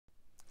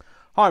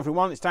Hi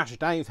everyone, it's Dasher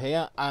Dave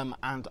here,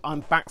 and I'm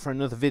back for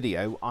another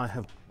video. I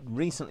have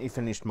recently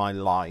finished my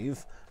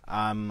live,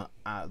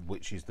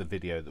 which is the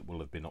video that will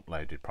have been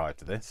uploaded prior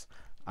to this.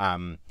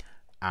 And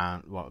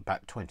well,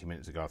 about 20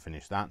 minutes ago I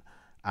finished that.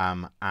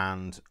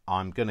 And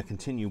I'm going to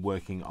continue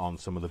working on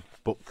some of the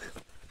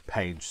book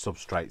page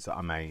substrates that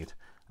I made.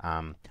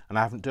 And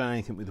I haven't done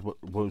anything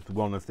with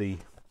one of the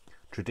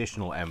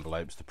traditional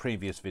envelopes. The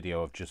previous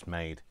video I've just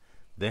made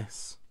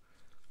this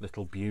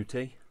little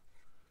beauty.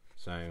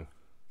 So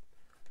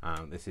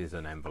this is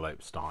an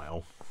envelope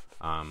style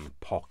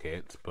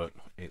pocket, but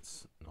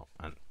it's not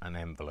an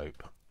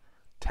envelope,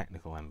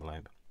 technical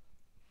envelope.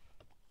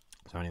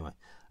 So anyway,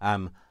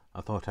 I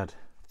thought I'd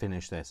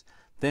finish this.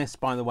 This,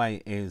 by the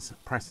way, is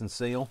press and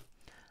seal,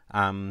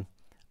 and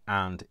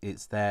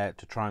it's there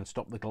to try and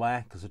stop the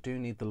glare, because I do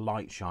need the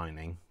light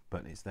shining,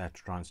 but it's there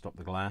to try and stop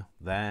the glare.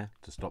 There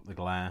to stop the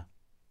glare.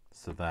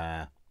 So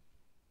there.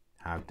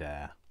 How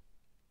dare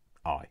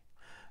I?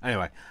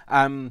 Anyway,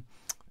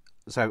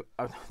 so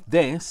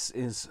this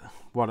is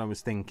what I was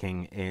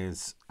thinking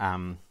is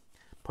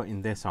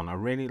putting this on. I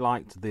really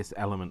liked this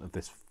element of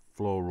this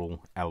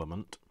floral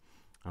element,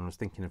 and I was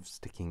thinking of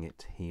sticking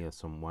it here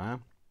somewhere.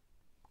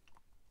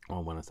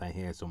 Or when I say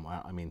here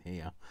somewhere, I mean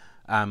here.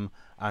 And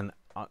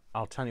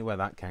I'll tell you where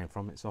that came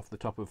from. It's off the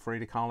top of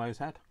Frida Kahlo's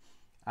head.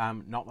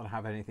 Not that I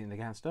have anything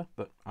against her,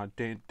 but I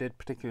did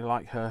particularly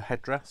like her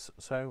headdress,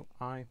 so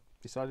I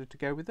decided to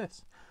go with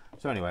this.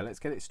 So anyway, let's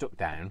get it stuck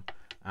down,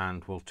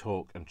 and we'll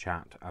talk and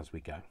chat as we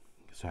go.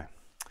 So,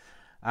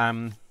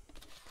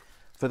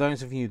 for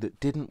those of you that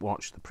didn't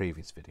watch the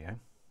previous video,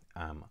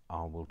 I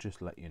will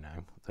just let you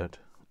know that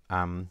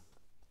I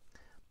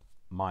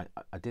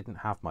didn't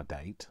have my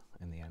date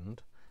in the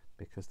end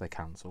because they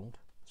cancelled.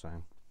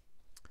 So,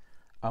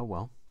 oh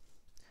well,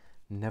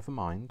 never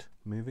mind.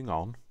 Moving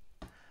on.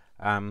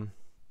 So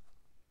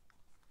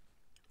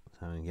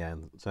yeah,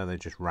 so they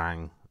just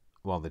rang.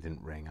 Well, they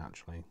didn't ring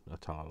actually. I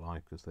tell a lie,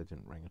 because they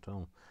didn't ring at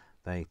all.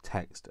 They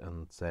text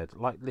and said,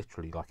 like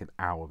literally like an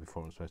hour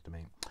before I'm supposed to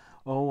meet,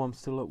 oh, I'm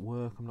still at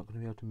work, I'm not going to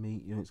be able to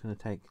meet you, it's going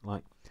to take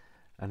like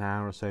an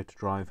hour or so to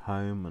drive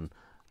home.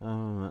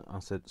 And I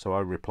said, so I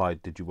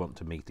replied, did you want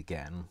to meet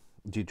again?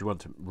 Did you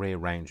want to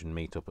rearrange and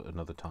meet up at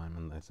another time?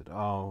 And they said,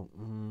 oh,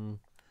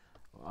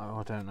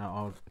 I don't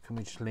know, can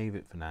we just leave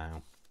it for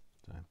now?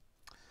 So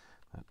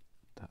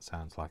that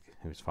sounds like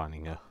he was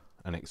finding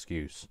an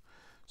excuse.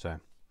 So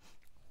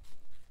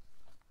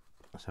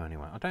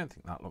anyway, I don't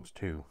think that looks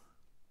too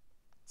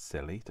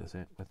silly, does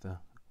it? With the,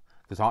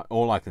 because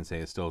all I can see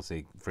is still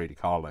see Frida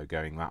Kahlo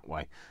going that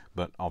way,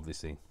 but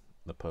obviously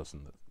the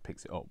person that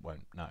picks it up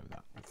won't know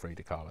that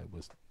Frida Kahlo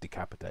was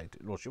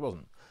decapitated. Well, she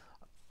wasn't.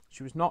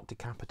 She was not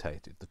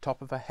decapitated. The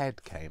top of her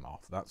head came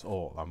off. That's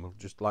all. I would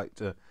just like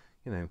to,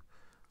 you know,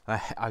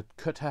 I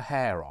cut her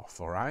hair off.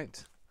 All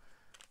right.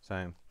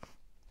 So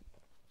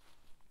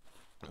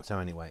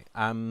anyway,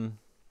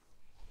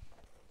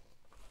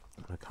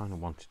 I kind of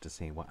wanted to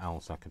see what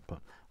else I could put.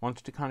 I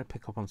wanted to kind of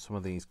pick up on some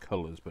of these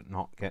colours, but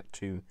not get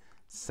too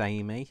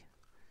samey,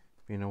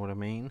 if you know what I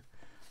mean.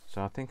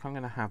 So I think I'm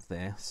going to have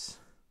this.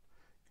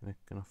 I'm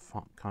going to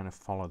kind of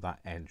follow that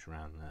edge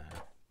around there.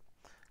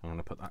 I'm going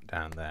to put that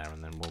down there,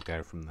 and then we'll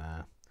go from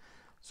there.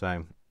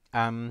 So,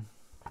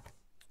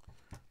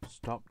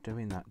 stop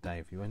doing that,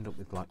 Dave. You end up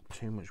with like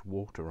too much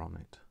water on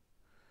it.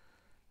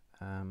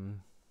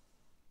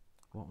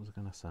 What was I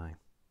going to say?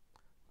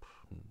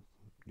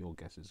 Your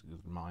guess is as good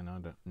as mine. I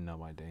don't,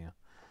 no idea.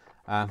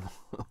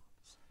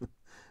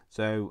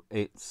 So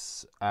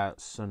it's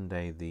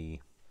Sunday the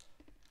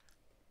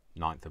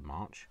 9th of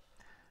March.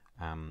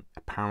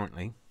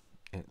 Apparently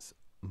it's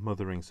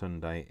Mothering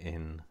Sunday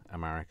in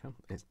America.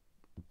 It's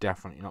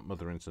definitely not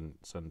Mothering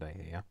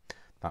Sunday here.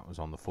 That was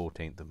on the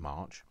 14th of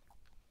March.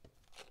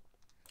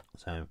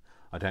 So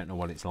I don't know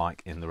what it's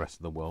like in the rest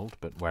of the world,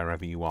 but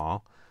wherever you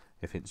are,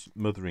 if it's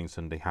Mothering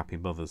Sunday, happy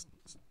Mother's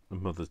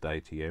Day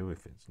to you.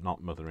 If it's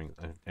not mothering,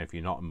 if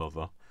you're not a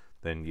mother,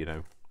 then you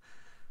know,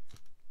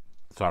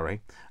 sorry.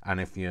 And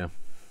if you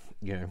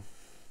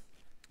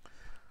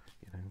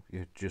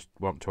just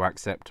want to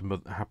accept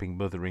happy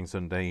Mothering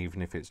Sunday,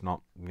 even if it's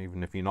not,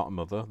 even if you're not a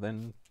mother,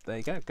 then there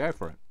you go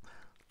for it.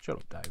 Shut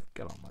up, Dave.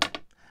 Get on with it.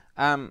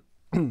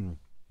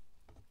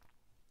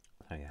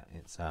 So yeah,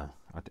 it's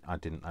I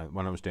didn't know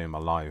when I was doing my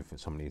live.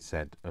 Somebody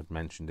had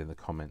mentioned in the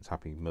comments,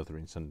 happy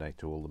Mothering Sunday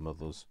to all the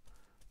mothers,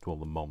 to all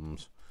the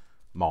moms,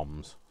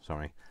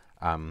 sorry.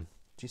 Do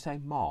you say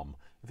mom?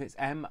 If it's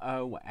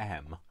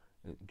M-O-M,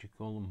 do you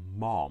call them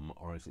mom,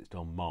 or is it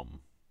still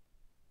mum?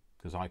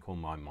 Because I call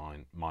my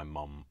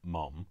mum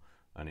mum,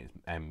 and it's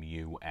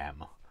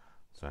M-U-M.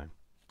 So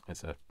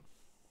that's a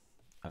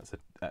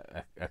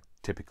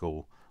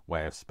typical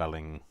way of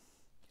spelling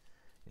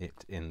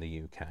it in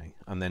the UK.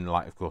 And then,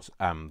 like, of course,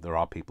 there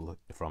are people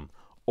from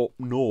up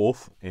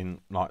north, in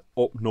like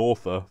up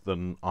norther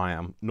than I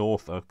am,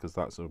 norther, because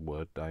that's a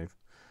word, Dave.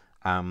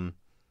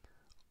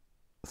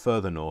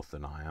 Further north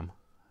than I am,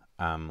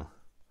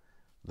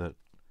 that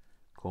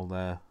call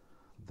their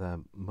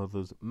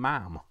mothers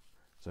mam,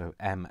 so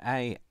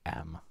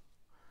M-A-M.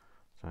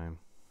 So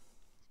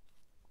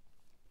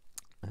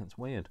It's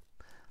weird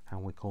how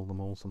we call them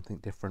all something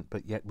different,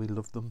 but yet we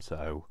love them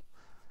so.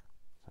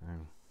 So,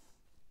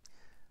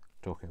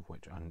 talking of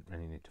which, I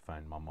really need to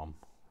phone my mum,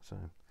 so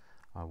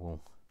I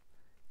will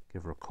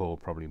give her a call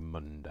probably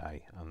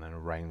Monday, and then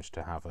arrange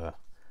to have a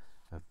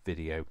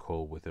video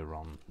call with her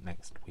on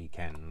next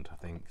weekend, I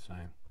think. So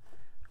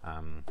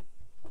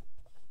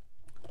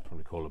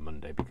probably call her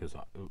Monday, because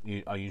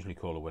I usually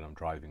call her when I'm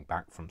driving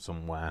back from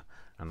somewhere,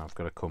 and I've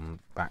got to come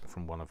back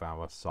from one of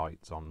our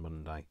sites on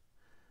Monday.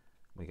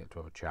 We get to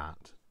have a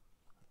chat,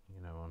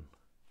 you know,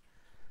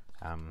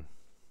 on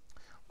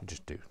we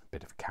just do a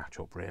bit of a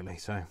catch up really.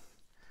 So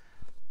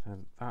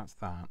that's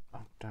that. I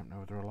don't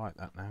know whether I like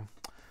that now.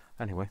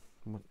 Anyway,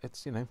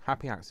 it's, you know,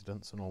 happy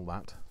accidents and all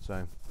that.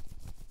 So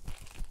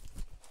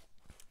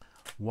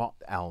what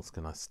else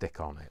can I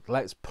stick on it?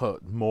 Let's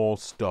put more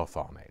stuff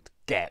on it.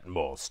 Get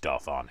more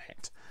stuff on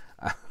it.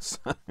 So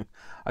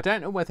I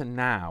don't know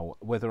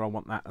whether I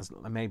want that as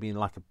maybe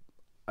like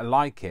I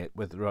like it,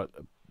 whether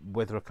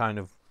a kind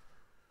of,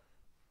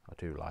 I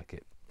do like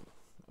it.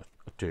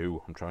 I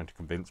do. I'm trying to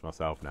convince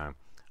myself now.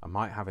 I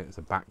might have it as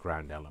a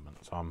background element,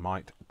 so I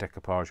might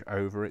decoupage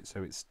over it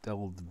so it's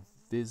still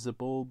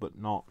visible but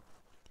not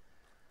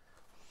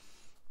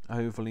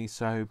overly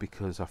so,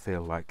 because I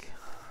feel like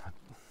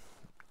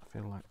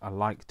I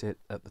liked it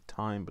at the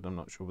time, but I'm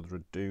not sure whether I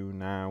do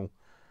now.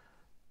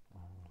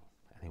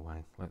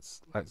 Anyway,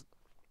 let's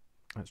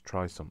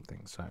try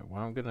something. So what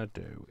I'm going to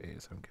do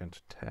is I'm going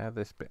to tear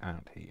this bit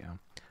out here,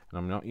 and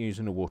I'm not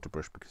using a water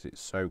brush because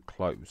it's so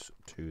close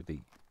to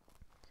the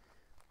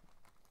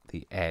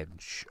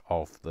edge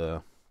of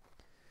the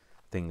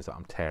things that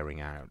I'm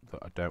tearing out that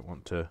I don't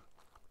want to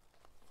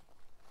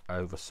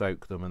over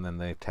soak them and then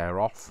they tear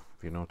off,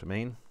 if you know what I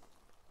mean.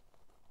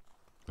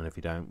 And if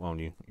you don't, well,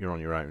 you're on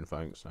your own,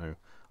 folks, so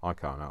I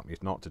can't help you.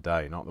 It's not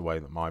today, not the way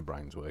that my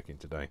brain's working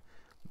today.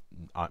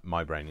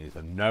 My brain is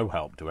of no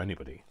help to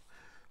anybody.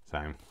 So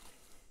I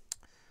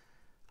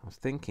was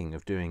thinking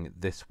of doing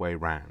it this way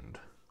round,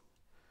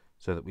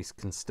 so that we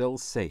can still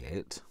see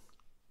it,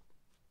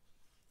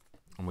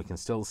 and we can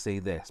still see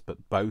this, but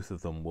both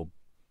of them will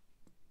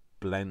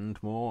blend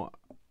more.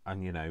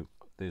 And, you know,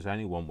 there's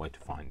only one way to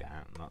find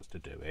out, and that's to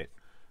do it.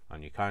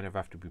 And you kind of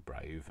have to be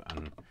brave,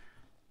 and,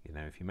 you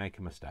know, if you make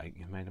a mistake,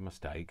 you've made a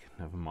mistake,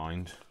 never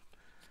mind.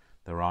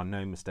 There are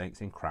no mistakes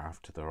in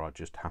craft, there are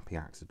just happy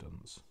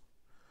accidents.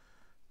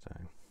 So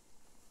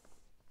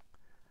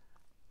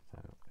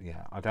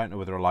yeah, I don't know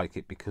whether I like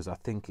it, because I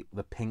think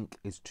the pink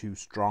is too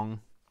strong,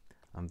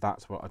 and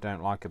that's what I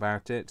don't like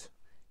about it.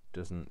 It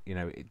doesn't, you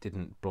know, it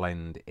didn't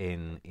blend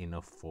in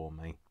enough for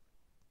me.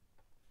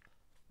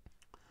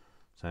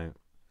 So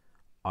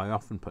I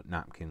often put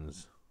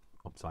napkins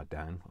upside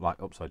down,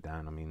 like upside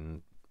down, I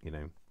mean, you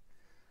know,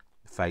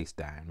 face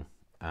down.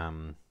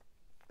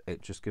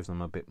 It just gives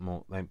them a bit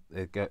more,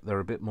 they're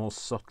a bit more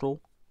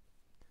subtle.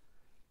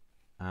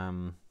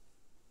 The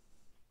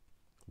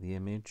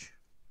image.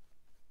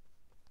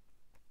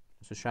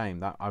 It's a shame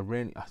that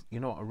you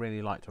know what I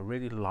really liked? I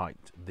really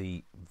liked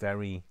the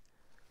very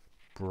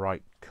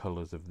bright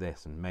colours of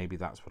this, and maybe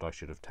that's what I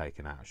should have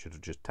taken out. I should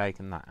have just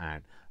taken that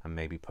out and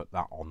maybe put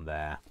that on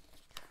there,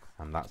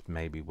 and that's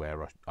maybe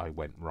where I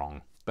went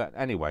wrong. But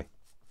anyway,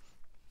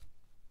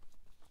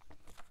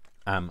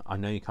 I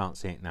know you can't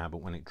see it now,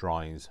 but when it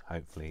dries,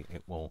 hopefully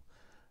it will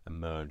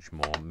emerge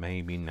more.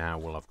 Maybe now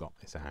while I've got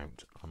this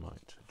out, I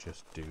might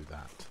just do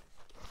that.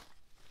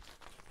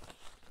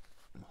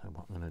 So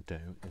what I'm going to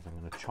do is I'm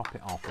going to chop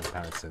it off with a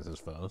pair of scissors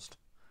first.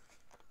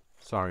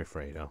 Sorry,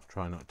 Frida,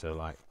 try not to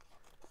like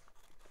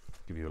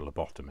give you a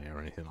lobotomy or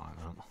anything like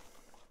that.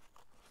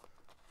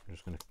 I'm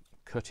just going to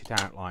cut it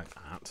out like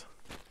that,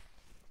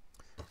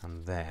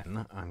 and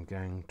then I'm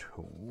going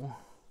to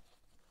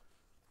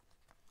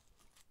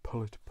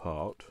pull it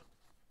apart.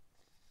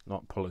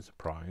 Not pull it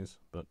surprise,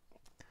 but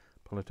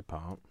pull it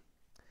apart.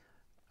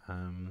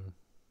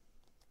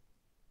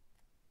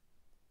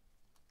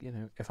 You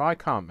know, if I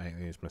can't make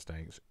these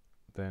mistakes,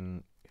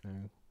 then, you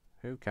know,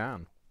 who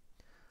can?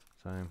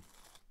 So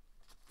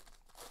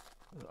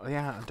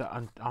yeah,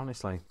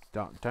 honestly,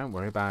 don't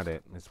worry about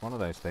it. It's one of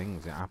those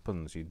things. It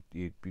happens.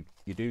 You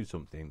do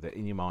something that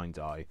in your mind's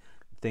eye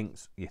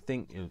you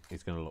think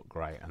is going to look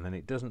great, and then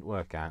it doesn't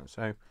work out.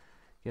 So,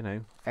 you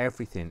know,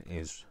 everything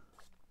is,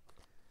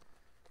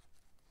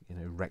 you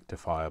know,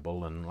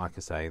 rectifiable. And like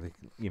I say,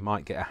 you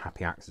might get a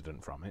happy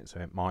accident from it.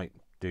 So it might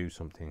do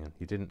something and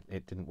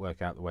it didn't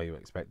work out the way you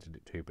expected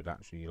it to, but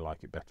actually you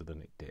like it better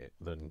than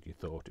you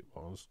thought it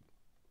was,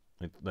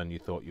 than you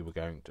thought you were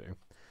going to.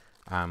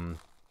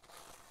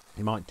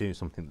 You might do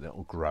something that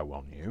will grow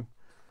on you,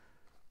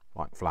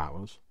 like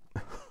flowers.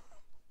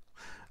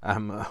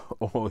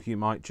 Or you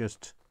might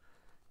just,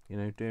 you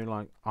know, do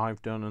like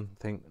I've done and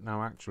think,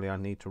 no, actually I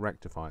need to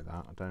rectify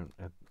that. I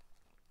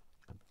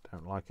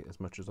don't like it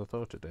as much as I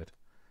thought it did.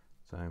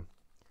 So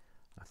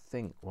I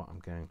think what I'm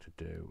going to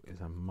do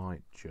is I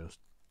might just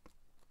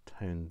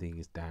tone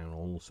these down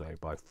also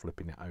by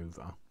flipping it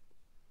over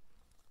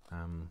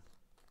and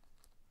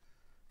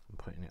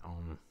putting it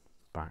on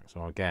back.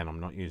 So again, I'm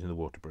not using the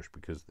water brush,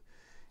 because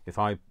if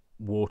I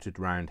watered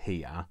around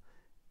here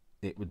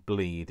it would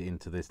bleed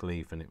into this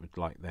leaf and it would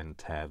like then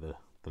tear the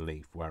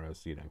leaf,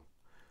 whereas, you know,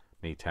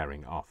 me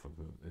tearing it off,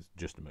 there's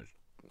just as much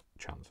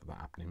chance of that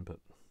happening. But,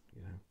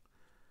 you know,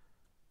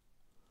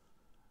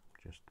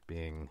 just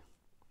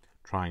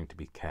trying to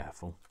be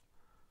careful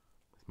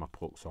with my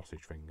pork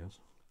sausage fingers.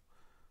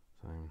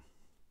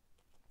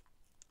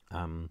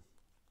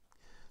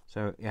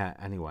 So yeah,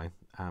 anyway,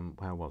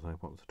 where was I?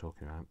 What was I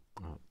talking about?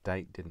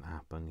 Date didn't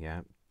happen.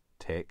 Yeah,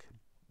 tick,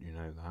 you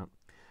know that.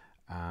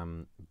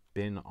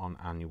 Been on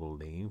annual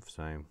leave,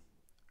 so,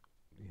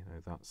 you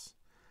know,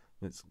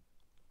 it's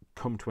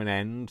come to an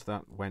end.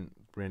 That went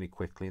really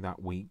quickly.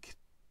 That week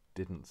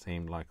didn't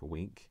seem like a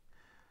week,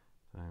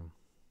 so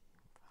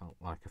felt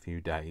like a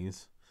few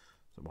days.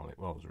 So, well, it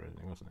was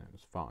really, wasn't it? It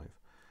was 5.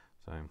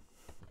 So,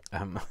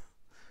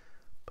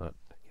 but,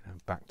 you know,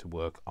 back to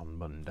work on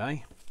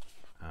Monday.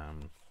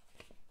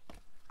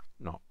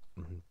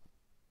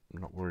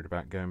 Not worried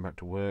about going back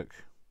to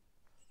work.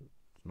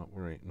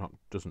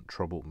 Doesn't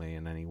trouble me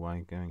in any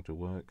way going to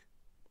work.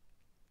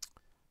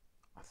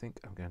 I think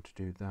I'm going to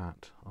do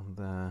that on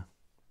there.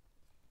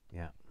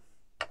 Yeah,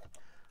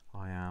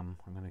 I am.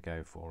 I'm going to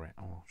go for it.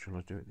 Oh, shall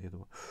I do it the other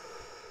way?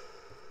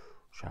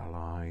 Shall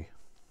I?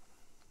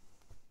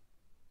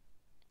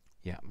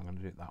 Yeah, I'm going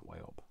to do it that way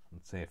up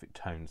and see if it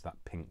tones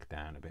that pink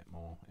down a bit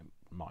more. It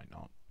might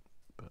not,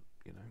 but,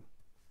 you know,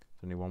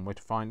 there's only one way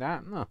to find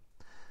out. No.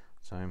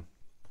 So,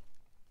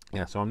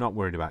 yeah, so I'm not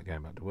worried about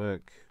going back to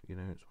work. You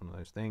know, it's one of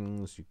those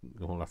things. You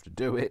all have to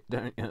do it,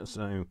 don't you?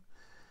 So,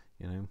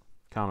 you know,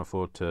 can't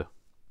afford to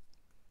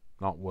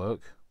not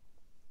work.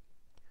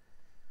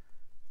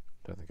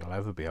 Don't think I'll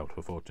ever be able to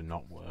afford to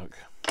not work,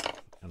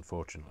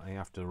 unfortunately,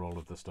 after all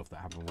of the stuff that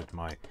happened with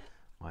my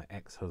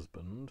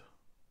ex-husband.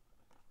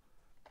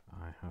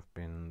 I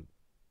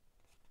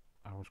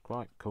was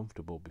quite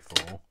comfortable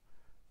before,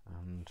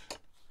 and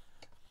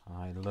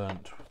I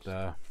learnt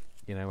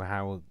you know,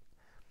 how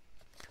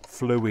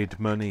fluid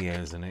money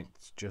is, and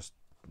it's just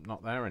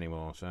not there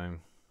anymore. So,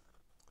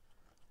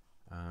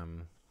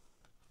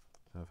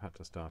 I've had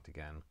to start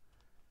again.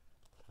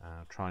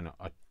 I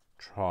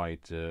try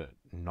to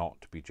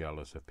not be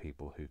jealous of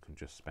people who can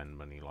just spend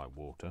money like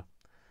water,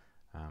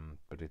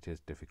 but it is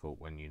difficult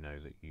when you know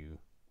that you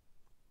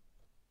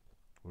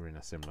were in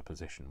a similar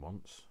position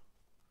once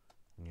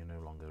and you're no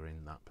longer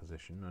in that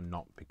position, and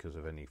not because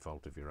of any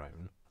fault of your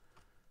own.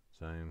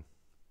 So,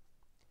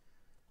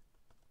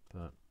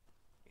 but,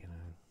 you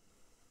know,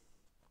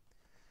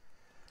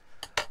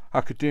 I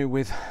could do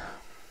with a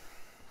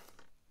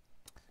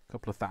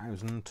couple of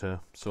 $1,000 to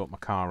sort my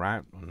car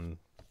out and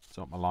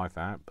sort my life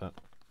out, but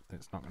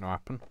it's not going to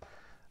happen.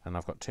 And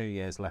I've got 2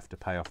 years left to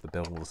pay off the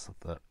bills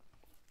that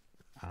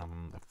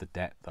of the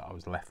debt that I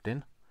was left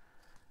in.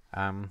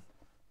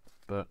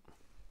 But,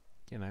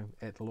 you know,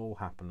 it'll all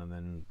happen, and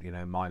then, you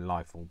know, my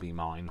life will be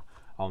mine.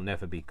 I'll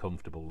never be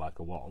comfortable like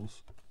I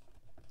was.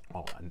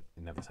 Well, I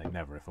never say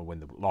never. If I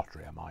win the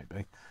lottery, I might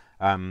be.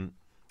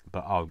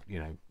 But I'll, you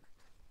know,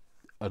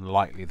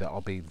 unlikely that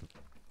I'll be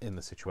in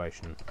the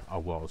situation I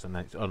was, and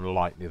it's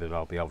unlikely that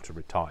I'll be able to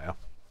retire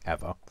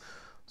ever.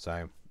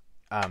 So,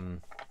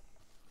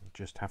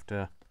 just have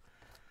to,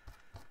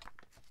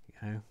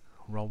 you know,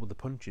 roll with the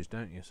punches,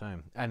 don't you?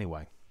 So,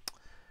 anyway,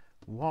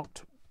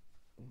 what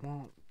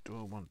do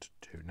I want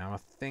to do now? I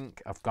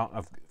think I've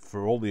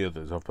for all the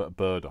others, I've put a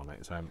bird on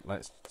it. So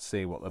let's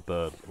see what a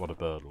bird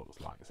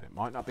looks like. So it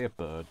might not be a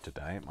bird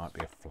today. It might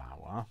be a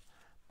flower,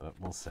 but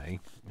we'll see.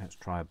 Let's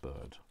try a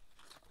bird.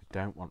 We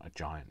don't want a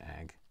giant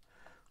egg.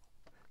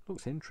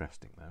 Looks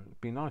interesting though.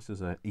 It'd be nice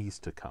as an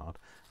Easter card.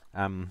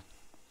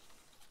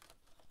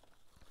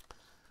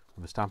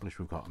 We've established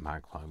we've got a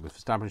magpie. We've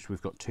established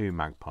we've got 2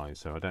 magpies.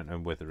 So I don't know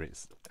whether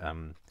it's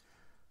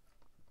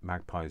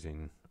magpies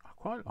in. I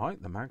quite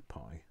like the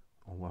magpie.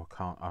 Although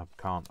I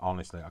can't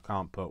honestly, I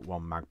can't put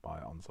one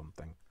magpie on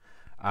something,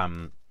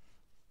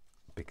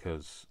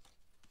 because,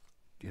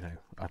 you know,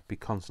 I'd be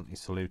constantly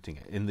saluting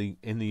it. In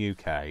the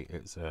UK,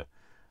 it's a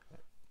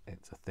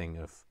thing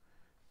of,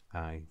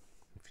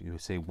 if you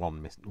see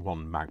one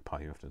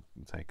magpie, you have to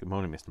say, "Good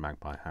morning, Mr.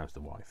 Magpie. How's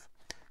the wife?"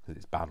 Because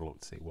it's bad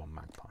luck to see one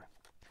magpie.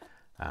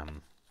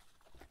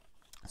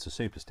 It's a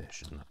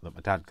superstition that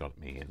my dad got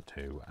me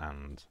into,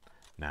 and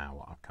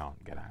now I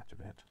can't get out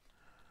of it.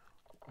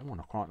 Oh,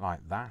 and I quite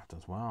like that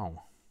as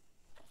well.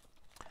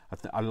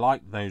 I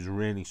like those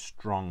really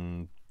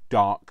strong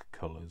dark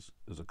colours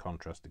as a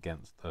contrast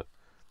against the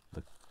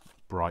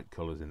bright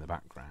colours in the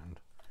background.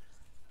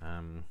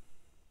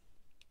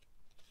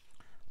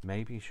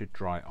 Maybe you should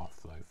dry it off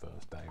though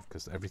first, Dave,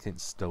 because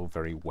everything's still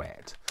very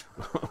wet.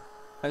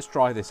 Let's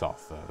dry this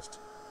off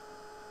first.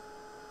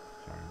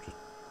 Sorry, I'm just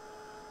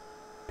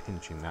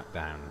pinching that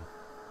down.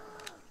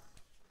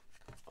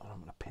 Oh, I'm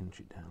going to pinch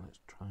it down. Let's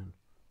try and...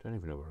 Don't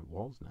even know where it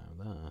was now.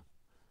 There,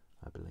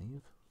 I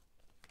believe.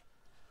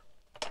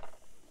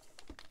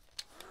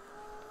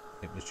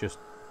 It was just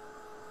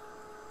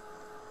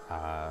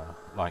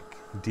like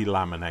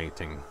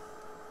delaminating.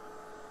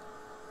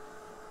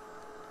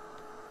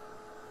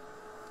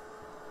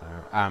 So,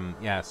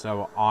 yeah.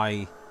 So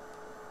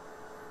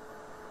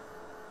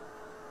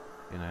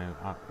You know,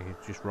 you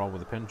just roll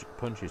with the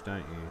punches,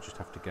 don't you? You just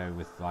have to go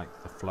with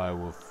like the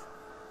flow of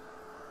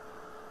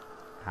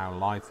how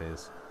life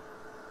is.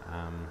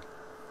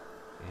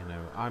 You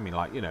know, I mean,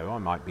 like, you know, I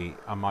might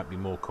be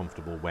more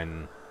comfortable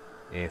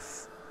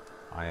if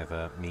I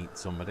ever meet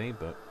somebody,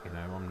 but you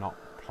know, I'm not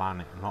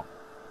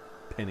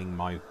pinning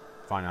my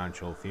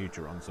financial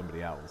future on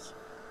somebody else.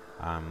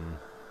 I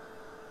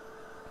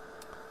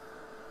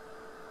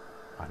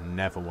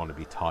never want to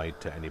be tied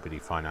to anybody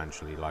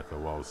financially like I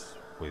was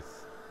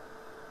with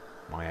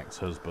my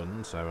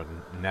ex-husband, so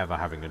I'm never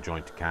having a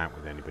joint account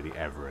with anybody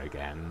ever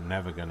again,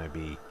 never going to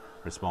be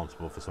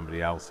responsible for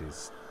somebody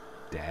else's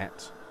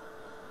debt.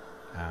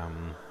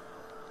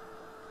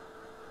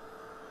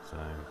 So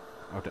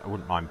I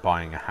wouldn't mind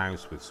buying a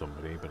house with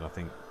somebody, but I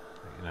think,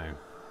 you know,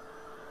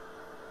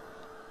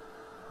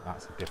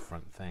 that's a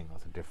different thing.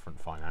 That's a different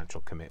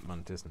financial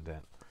commitment, isn't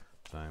it?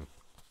 So,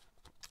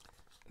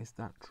 is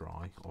that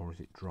dry, or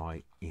is it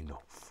dry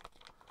enough?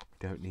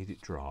 We don't need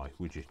it dry.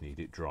 We just need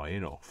it dry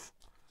enough.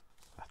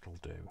 That'll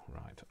do.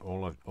 Right.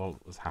 All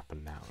that's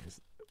happened now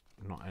is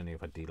not only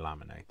have I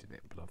delaminated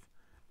it, but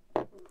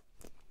I've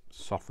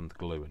softened the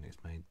glue, and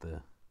it's made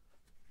the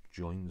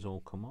joins all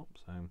come up.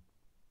 So,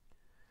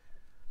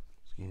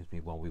 excuse me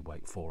while we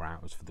wait 4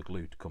 hours for the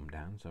glue to come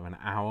down. So an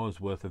hour's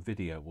worth of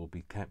video will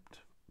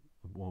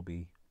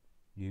be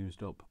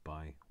used up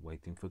by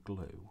waiting for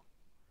glue.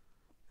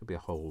 Could be a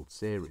whole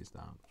series,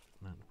 that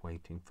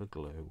waiting for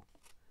glue.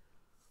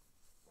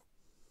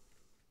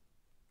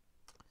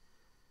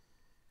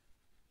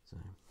 So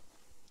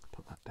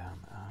put that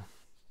down there.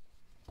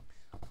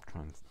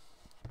 Try and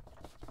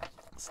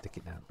stick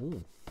it down.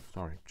 Oh,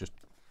 sorry, just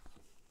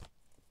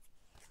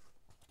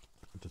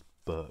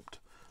burped.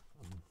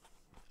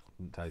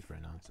 Didn't taste very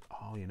nice.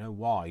 Oh, you know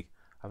why? I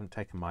haven't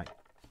taken my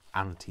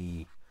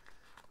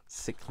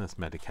anti-sickness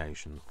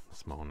medication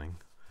this morning.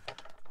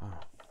 Oh,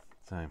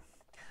 so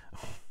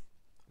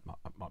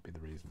that might be the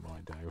reason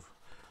why, Dave.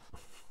 I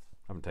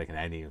haven't taken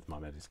any of my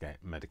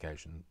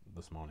medication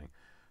this morning.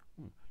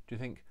 Do you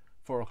think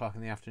 4 o'clock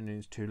in the afternoon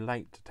is too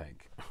late to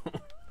take?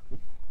 Well,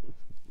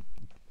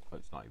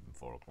 it's not even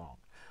 4 o'clock.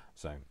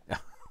 So,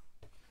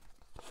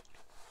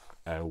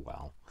 oh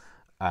well.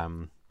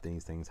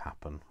 These things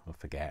happen. I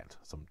forget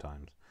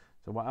sometimes.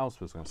 So what else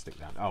was going to stick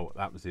down? Oh,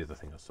 that was the other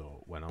thing I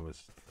saw when I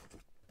was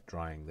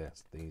drying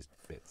this. These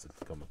bits have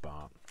come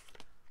apart.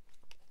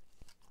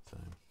 So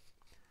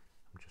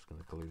I'm just going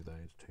to glue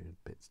those 2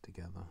 bits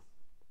together.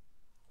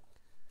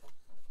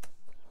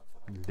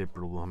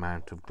 Liberal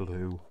amount of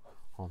glue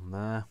on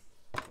there.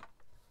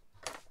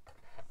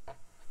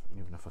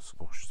 Even if I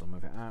squash some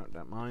of it out,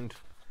 don't mind.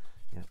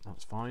 Yeah,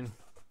 that's fine.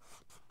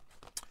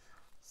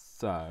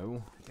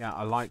 So, yeah,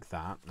 I like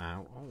that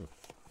now. Oh,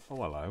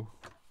 hello.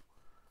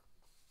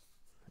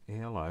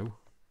 Hello,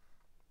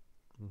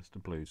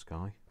 Mr. Blue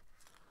Sky.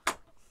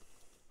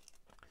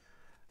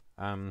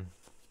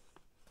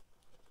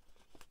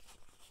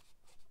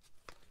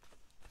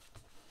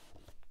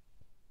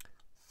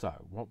 So,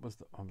 what was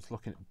I was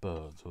looking at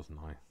birds, wasn't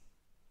I?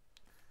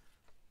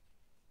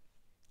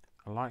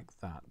 I like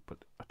that,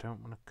 but I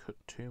don't want to cut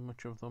too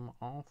much of them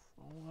off.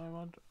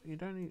 Although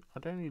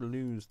I'd only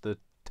lose the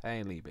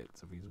taily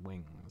bits of his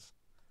wings.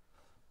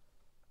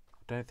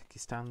 I don't think he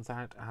stands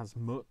out as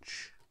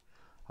much.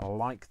 I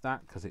like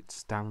that because it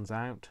stands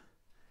out.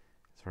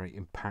 It's very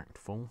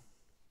impactful.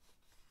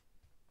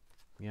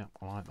 Yeah,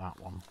 I like that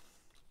one.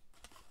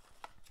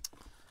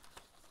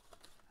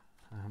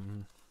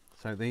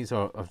 So these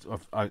are,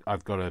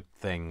 I've got a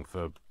thing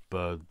for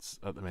birds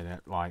at the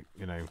minute. Like,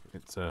 you know,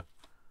 it's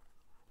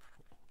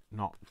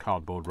not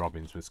cardboard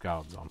robins with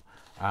scarves on,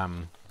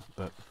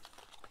 but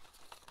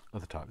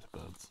other types of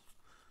birds.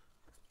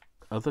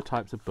 Other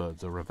types of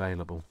birds are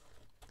available,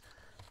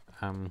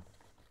 and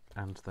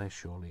they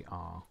surely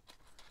are.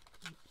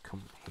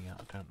 Come here.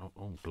 I don't know.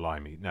 Oh,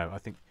 blimey! No, I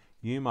think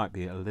you might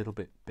be a little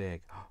bit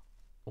big.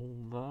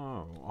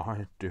 Although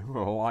I do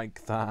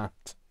like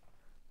that.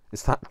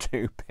 Is that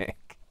too big?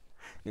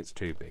 It's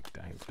too big,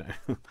 Dave.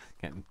 No.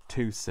 Getting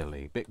too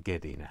silly. Bit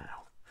giddy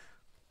now.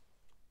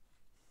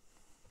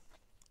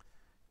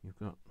 You've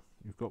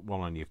got one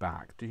on your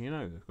back. Do you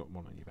know they've got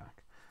one on your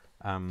back?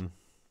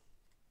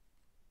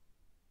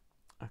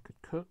 I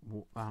could cut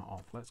that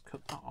off. Let's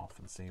cut that off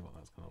and see what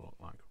that's going to look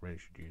like. I really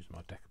should use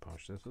my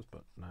decoupage scissors,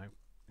 but no,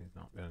 he's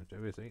not going to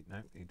do, is he?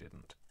 No, he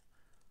didn't.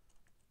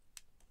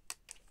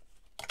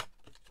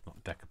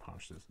 Not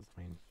decoupage scissors,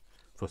 I mean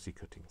fussy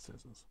cutting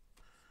scissors.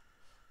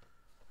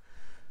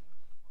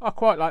 I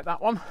quite like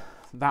that one.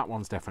 That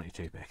one's definitely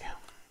too big.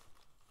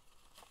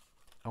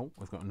 Oh,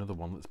 we've got another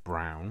one that's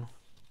brown.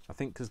 I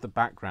think because the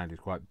background is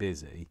quite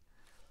busy,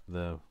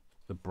 the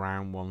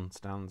brown one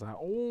stands out.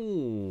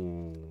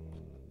 Oh,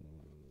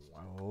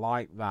 I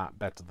like that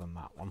better than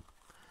that one.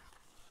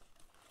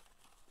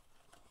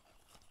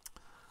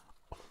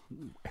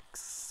 Ooh,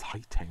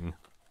 exciting.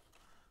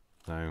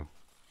 So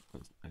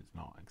it's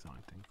not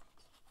exciting.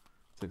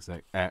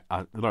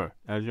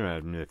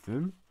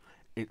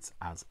 It's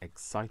as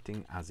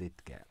exciting as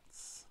it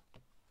gets.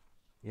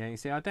 Yeah, you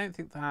see, I don't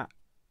think that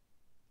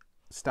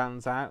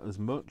stands out as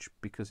much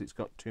because it's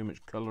got too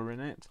much colour in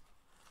it.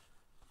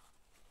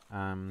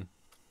 Heaven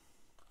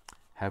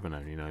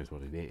only knows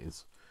what it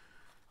is.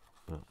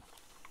 But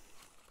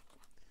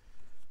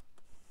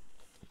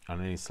I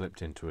nearly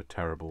slipped into a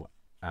terrible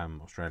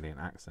Australian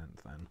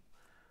accent then.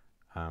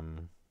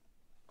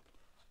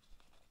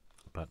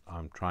 But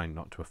I'm trying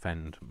not to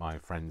offend my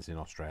friends in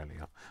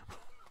Australia.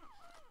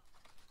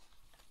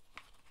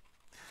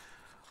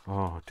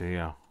 Oh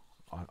dear.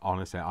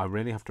 Honestly, I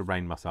really have to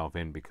rein myself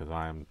in because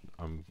I'm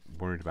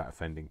worried about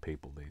offending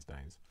people these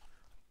days.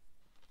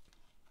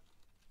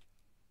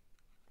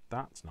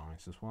 That's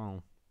nice as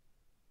well.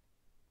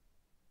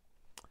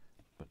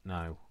 But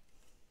no.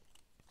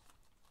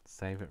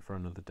 Save it for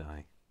another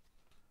day.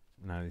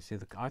 No, you see,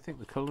 I think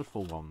the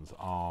colourful ones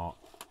are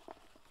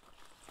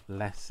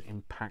less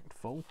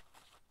impactful.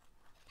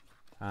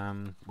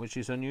 Which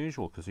is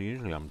unusual because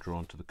usually I'm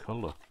drawn to the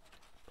colour.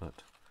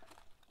 But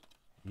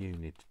you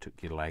need to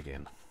tuck your leg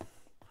in.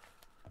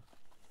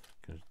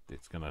 Because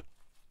it's going to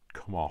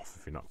come off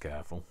if you're not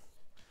careful.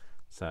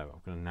 So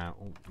I'm going to now,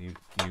 oh, you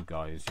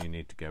guys, you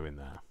need to go in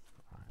there.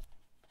 Right.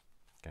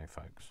 Go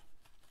folks.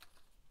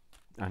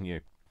 And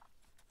you.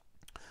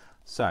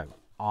 So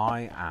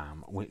I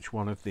am which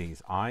one of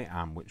these? I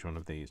am which one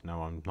of these?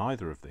 No, I'm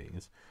neither of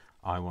these.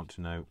 I want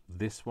to know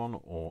this one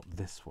or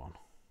this one.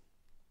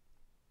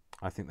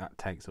 I think that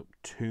takes up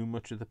too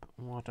much of the...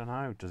 Oh, I don't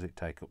know. Does it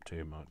take up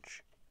too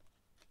much?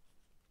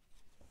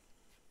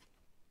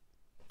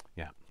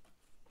 Yeah,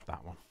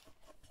 that one.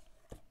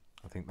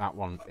 I think that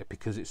one,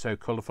 because it's so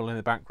colourful in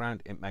the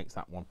background, it makes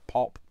that one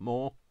pop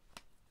more.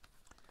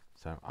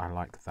 So I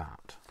like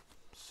that.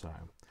 So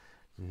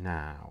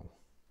now,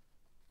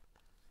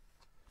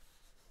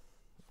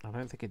 I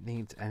don't think it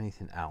needs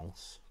anything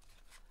else.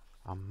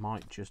 I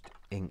might just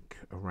ink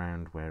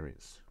around where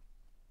it's...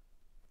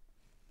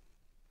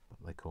 What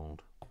are they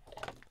called?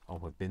 Oh,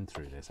 we've been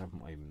through this,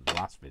 haven't we, in the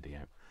last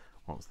video?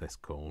 What's this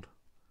called?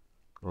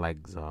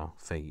 Legs are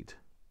feet.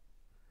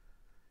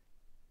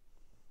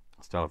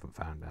 Still haven't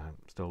found out.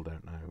 Still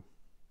don't know.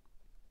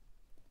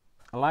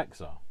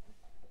 Alexa,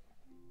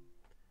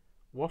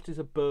 what is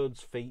a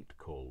bird's feet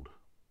called?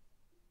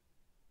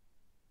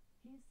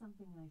 Here's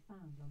something I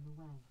found on the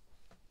web.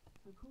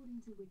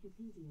 According to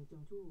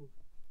wikipedia.org,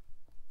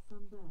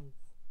 some birds,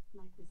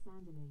 like the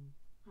sanderling,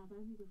 have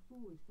only the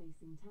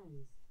forward-facing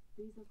toes.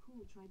 These are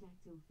called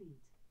tridactyl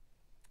feet.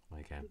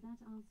 Okay. Did that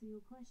answer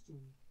your question?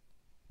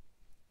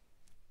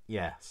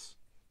 Yes.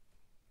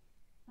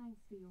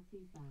 Thanks for your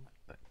feedback.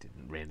 That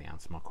didn't really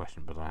answer my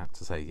question, but I had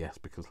to say yes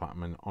because, like,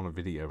 I'm on a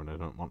video and I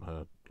don't want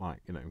her,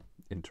 like, you know,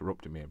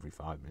 interrupting me every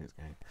 5 minutes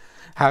going,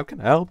 how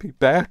can I help you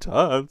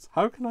better?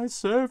 How can I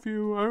serve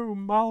you, oh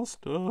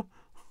master?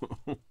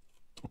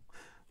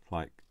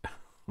 Like,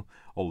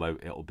 although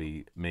it'll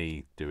be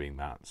me doing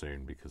that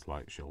soon because,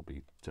 like, she'll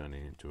be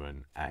turning into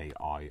an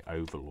AI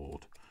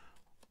overlord.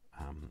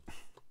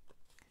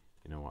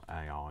 You know what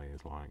AI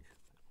is like?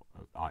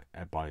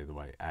 By the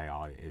way,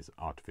 AI is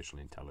artificial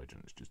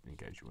intelligence, just in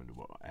case you wonder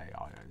what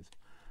AI is.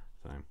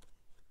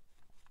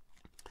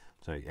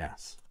 So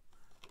yes.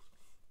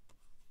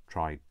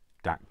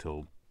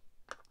 Tridactyl,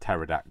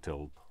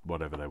 pterodactyl,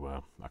 whatever they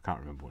were. I can't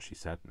remember what she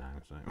said now,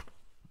 so...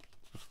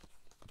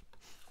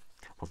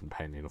 Wasn't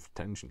paying enough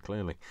attention,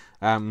 clearly.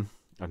 I'm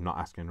not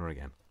asking her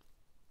again.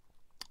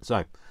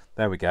 So,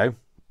 there we go.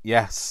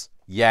 Yes,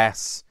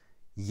 yes,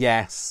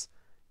 yes,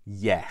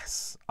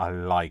 yes. I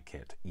like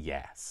it.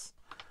 Yes.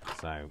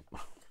 So,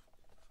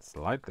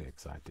 slightly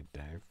excited,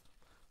 Dave.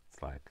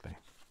 Slightly.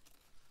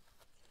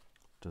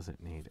 Does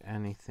it need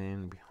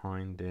anything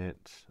behind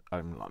it?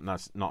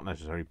 Not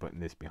necessarily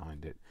putting this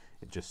behind it.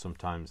 It just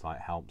sometimes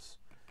like helps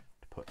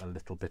to put a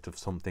little bit of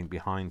something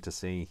behind to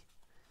see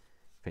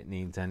if it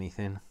needs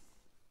anything.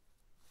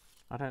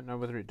 I don't know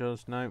whether it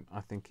does. No,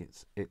 I think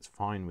it's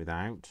fine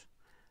without.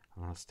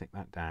 I'm going to stick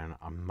that down.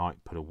 I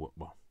might put a word.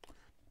 Well,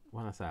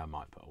 when I say I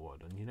might put a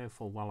word on, you know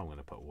full well I'm going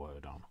to put a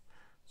word on.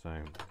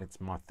 So it's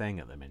my thing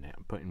at the minute.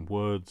 I'm putting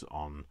words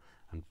on,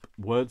 and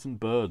words and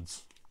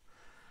birds.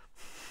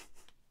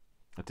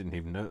 I didn't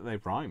even know that they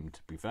rhymed,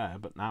 to be fair,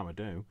 but now I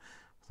do.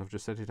 So I've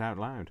just said it out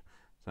loud.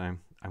 So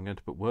I'm going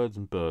to put words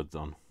and birds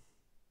on.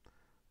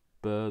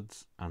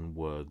 Birds and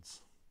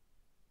words.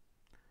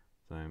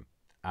 So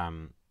I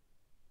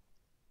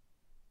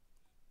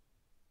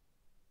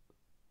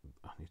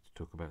need to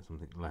talk about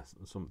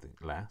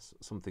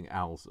something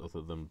else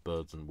other than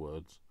birds and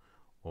words,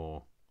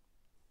 or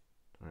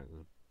there's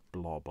a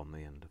blob on the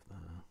end of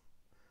there.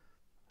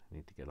 I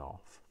need to get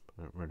off. But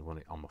I don't really want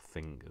it on my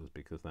fingers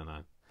because then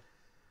I'm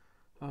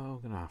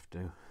gonna have to.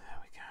 There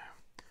we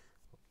go.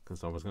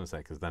 Because I was gonna say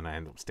because then I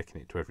end up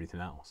sticking it to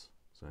everything else.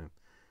 So,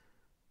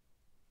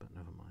 but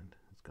never mind,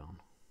 it's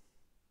gone.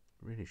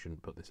 Really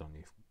shouldn't put this on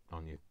your.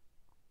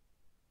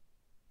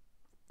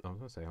 I was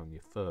gonna say on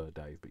your fur,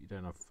 Dave, but you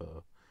don't have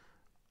fur.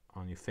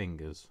 On your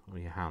fingers or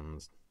your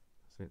hands.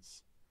 So I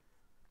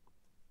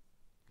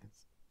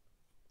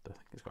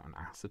think it's got an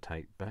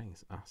acetate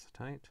base.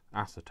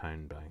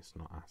 Acetone base,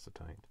 not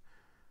acetate.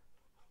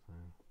 So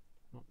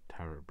not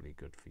terribly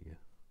good for you.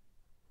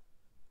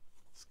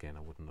 skin,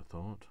 I wouldn't have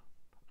thought.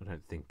 I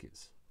don't think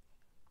it's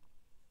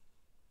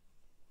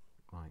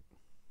like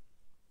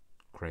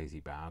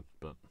crazy bad,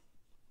 but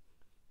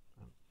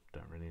I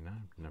don't really know.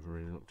 Never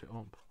really looked it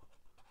up.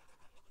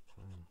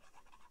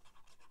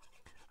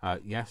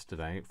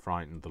 Yesterday it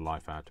frightened the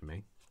life out of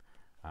me.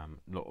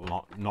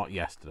 Not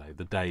yesterday.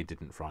 The day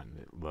didn't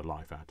frighten the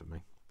life out of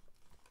me.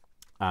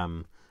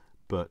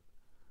 But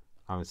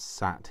I was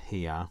sat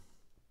here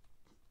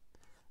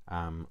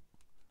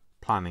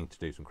planning to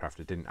do some craft.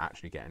 I didn't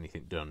actually get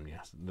anything done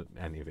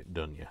any of it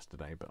done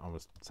yesterday, but I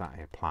was sat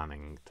here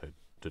planning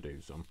to do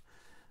some.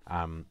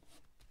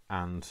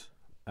 And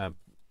a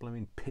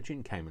blooming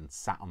pigeon came and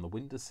sat on the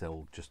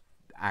windowsill just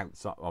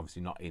outside,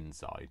 obviously not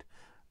inside,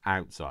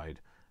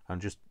 outside,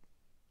 and just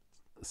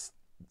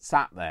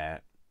sat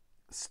there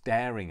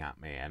staring at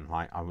me, and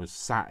like I was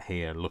sat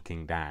here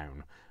looking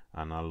down,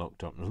 and I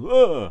looked up and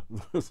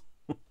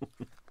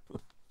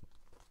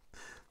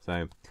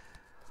so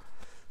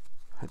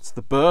it's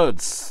the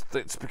birds.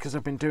 It's because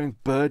I've been doing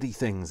birdie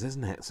things,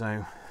 isn't it?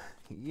 So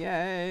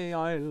yay,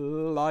 I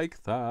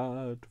like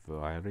that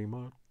very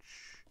much.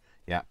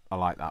 Yeah, I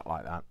like that,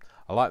 like that.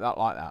 I like that,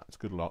 like that. It's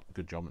good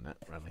job, isn't it,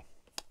 really?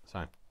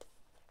 So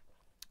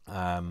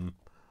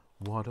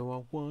what do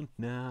I want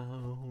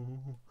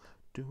now?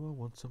 Do I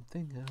want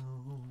something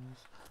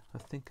else? I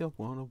think I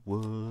want a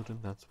word,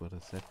 and that's what I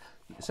said.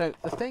 So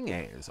the thing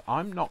is,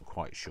 I'm not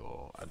quite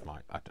sure.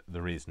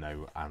 There is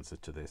no answer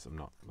to this. I'm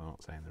not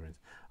saying there is.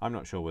 I'm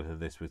not sure whether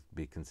this would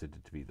be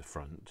considered to be the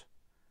front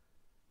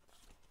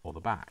or the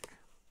back,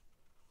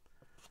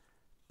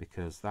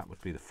 because that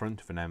would be the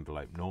front of an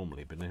envelope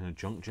normally, but in a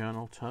junk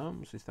journal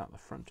terms, is that the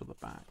front or the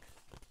back?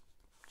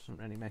 Doesn't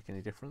really make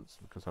any difference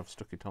because I've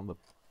stuck it on the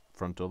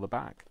front or the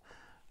back.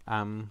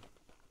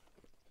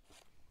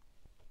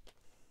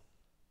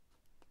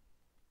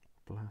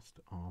 Blessed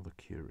are the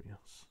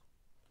curious.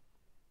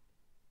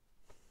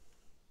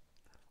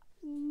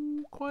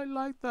 Ooh, quite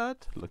like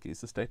that. Lucky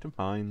it's a state of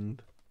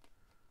mind.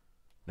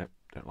 Nope,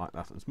 don't like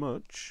that as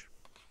much.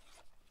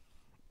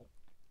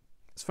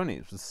 It's funny,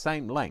 it was the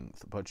same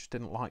length, but I just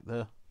didn't like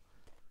the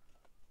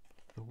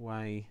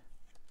way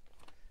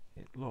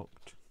it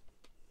looked.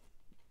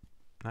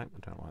 Nope, I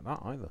don't like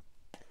that either.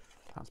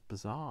 That's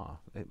bizarre.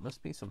 It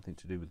must be something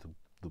to do with the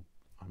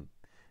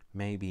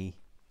maybe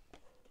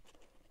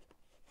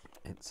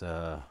it's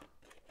a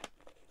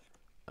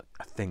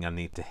thing I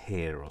need to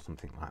hear or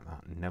something like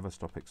that. Never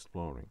stop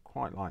exploring.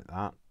 Quite like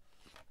that,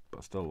 but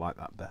I still like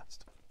that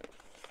best.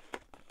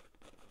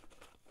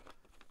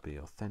 Be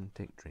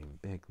authentic, dream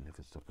big,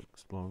 never stop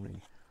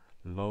exploring.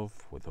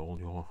 Love with all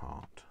your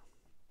heart.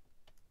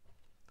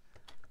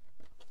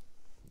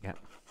 Yep,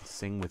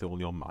 sing with all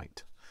your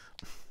might.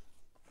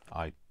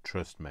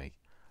 Trust me,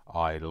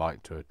 I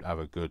like to have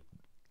a good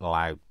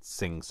loud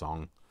sing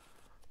song.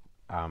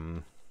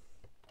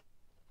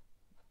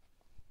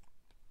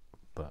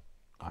 But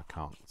I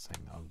can't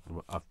sing.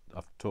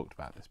 I've talked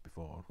about this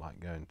before, like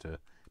going to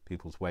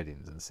people's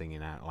weddings and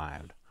singing out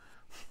loud.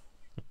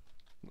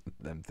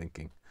 Them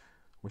thinking,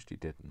 wished he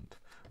didn't.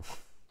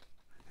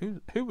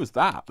 Who was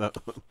that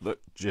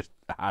just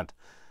had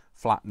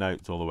flat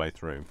notes all the way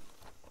through?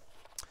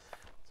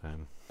 So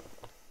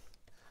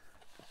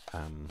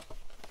I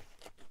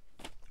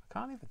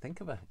can't even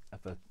think of a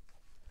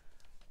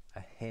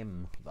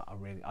hymn that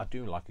I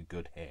do like a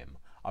good hymn.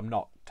 I'm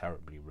not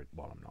terribly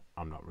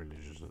I'm not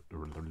religious at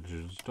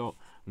all.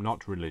 I'm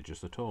not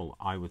religious at all.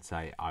 I would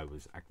say I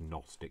was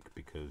agnostic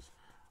because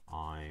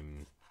I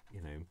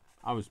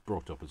was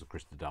brought up as a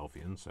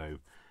Christadelphian, so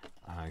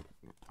I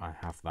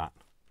have that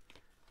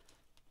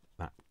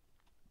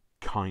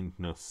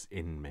kindness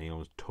in me. I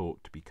was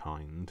taught to be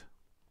kind.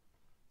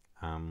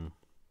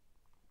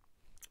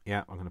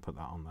 Yeah, I'm going to put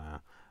that on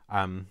there.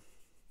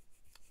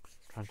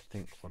 Trying to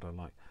think what I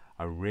like.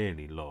 I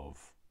really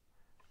love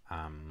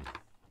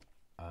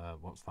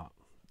what's that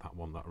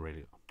one that I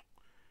really,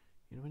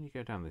 when you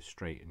go down this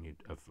street and you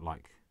have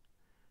like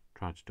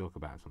tried to talk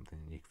about something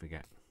and you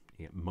forget,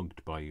 you get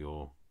mugged by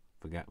your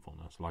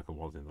forgetfulness, like I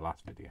was in the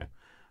last video,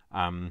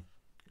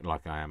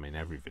 like I am in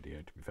every video,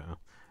 to be fair.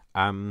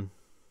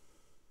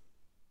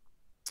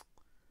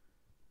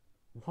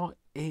 What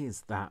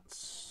is that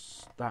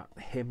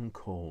hymn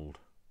called?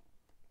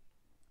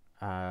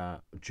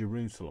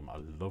 Jerusalem. I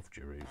love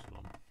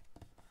Jerusalem.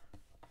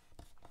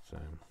 So,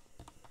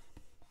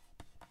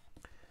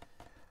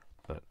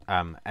 but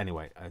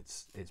anyway,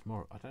 it's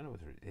more. I don't know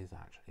whether it is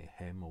actually a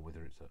hymn or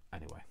whether it's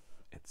anyway.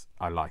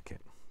 I like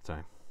it.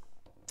 So,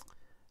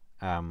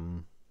 I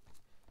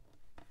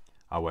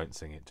won't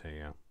sing it to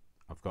you.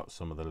 I've got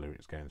some of the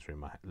lyrics going through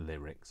my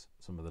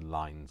some of the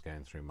lines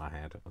going through my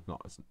head. It's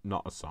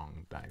not a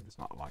song, Dave. It's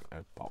not like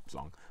a pop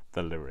song.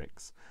 The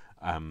lyrics.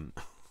 I've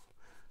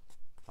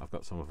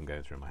got some of them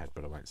going through my head,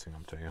 but I won't sing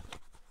them to you.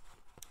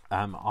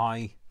 I'm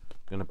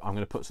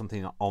gonna put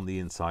something on the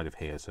inside of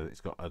here, so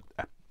it's got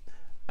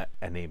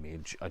an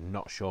image. I'm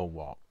not sure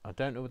what. I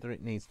don't know whether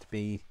it needs to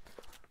be.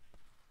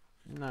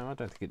 No, I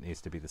don't think it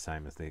needs to be the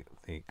same as the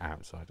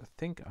outside. I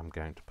think I'm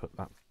going to put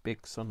that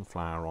big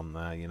sunflower on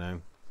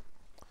there.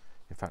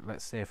 In fact,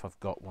 let's see if I've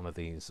got one of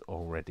these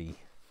already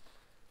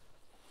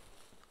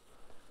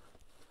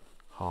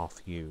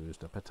half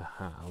used. I better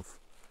have.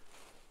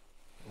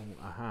 Oh,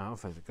 I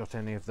have. Has it got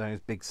any of those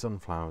big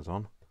sunflowers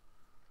on?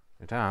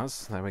 It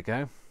has. There we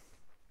go.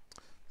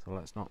 So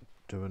let's not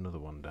do another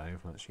one, Dave.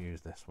 Let's use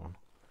this one.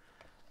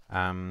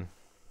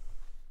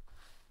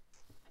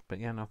 But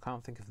yeah, no, I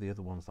can't think of the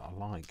other ones that I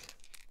like.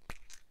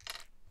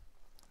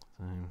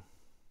 So,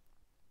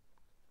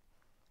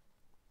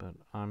 but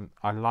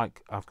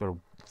I've got a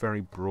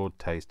very broad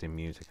taste in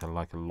music. I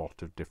like a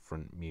lot of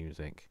different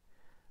music.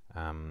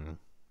 I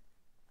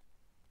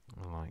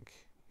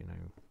like, you know,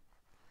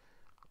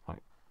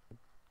 like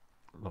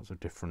lots of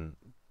different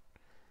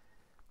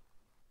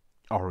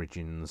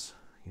origins,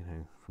 you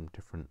know, from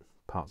different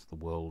parts of the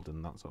world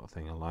and that sort of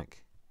thing. I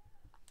like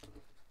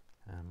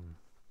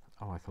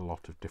a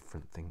lot of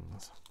different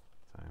things.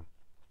 So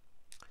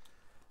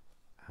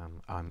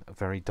I'm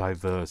very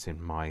diverse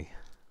in my,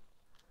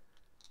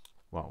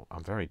 well,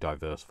 I'm very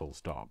diverse full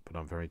stop, but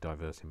I'm very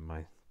diverse in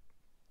my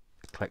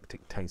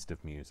eclectic taste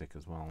of music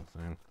as well. So,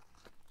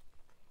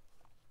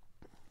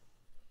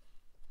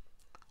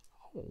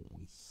 oh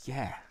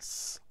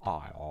yes,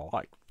 I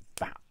like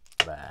that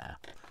there.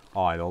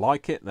 I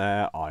like it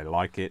there. I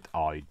like it.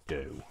 I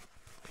do.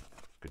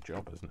 Good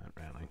job, isn't it,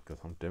 really?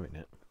 Because I'm doing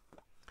it.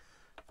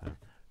 So,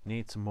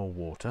 need some more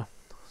water.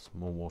 Some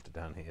more water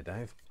down here,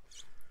 Dave.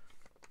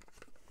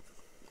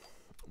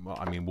 Well,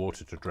 I mean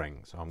water to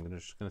drink, so I'm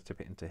just going to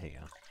tip it into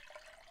here.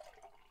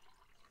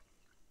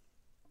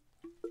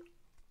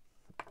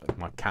 Like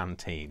my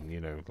canteen, you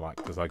know, like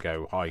because I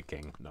go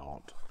hiking,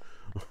 not.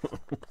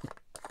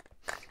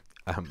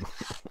 Anyway,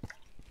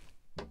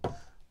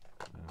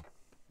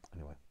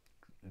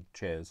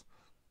 cheers.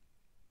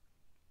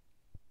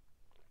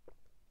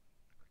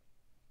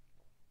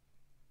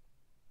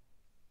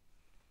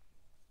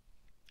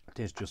 It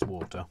is just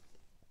water.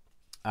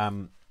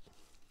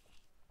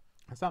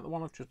 Is that the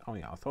one I've just... Oh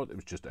yeah, I thought it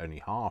was just only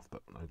half,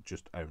 but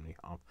just only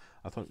half.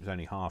 I thought it was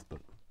only half, but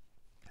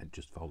it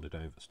just folded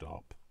over.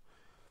 Stop.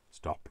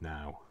 Stop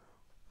now.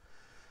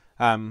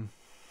 Oh,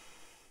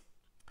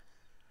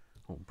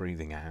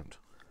 breathing out.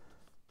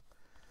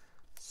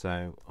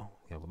 So, oh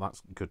yeah, well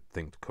that's a good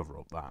thing to cover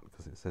up that,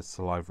 because it says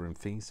saliva and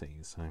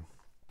feces, so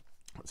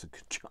that's a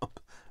good job.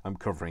 I'm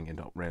covering it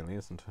up really,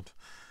 isn't it?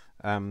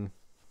 Don't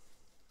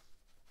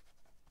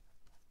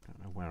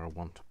know where I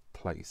want to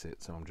place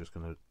it, so I'm just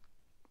going to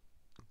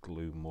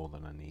glue more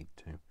than I need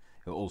to.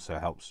 It also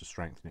helps to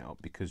strengthen it up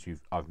because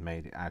I've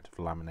made it out of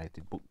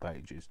laminated book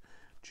pages.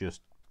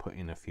 Just put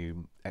in a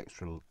few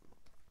extra,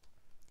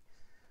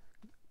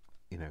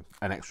 you know,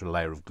 an extra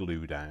layer of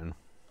glue down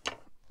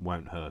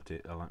won't hurt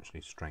it. It'll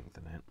actually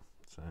strengthen it.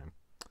 So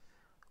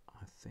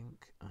I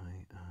think I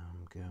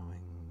am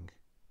going.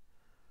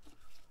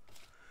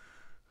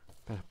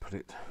 Better put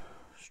it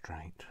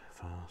straight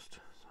first.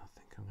 So I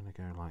think I'm going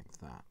to go like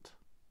that.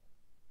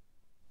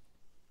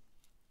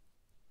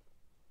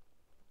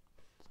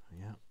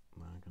 Yeah,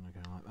 we're going to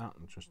go like that.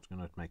 I'm just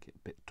going to make it a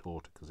bit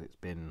tauter because it's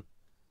been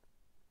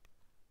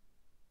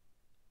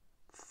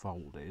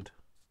folded.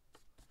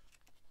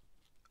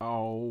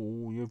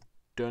 Oh, you've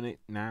done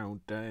it now,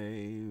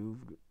 Dave.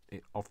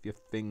 It off your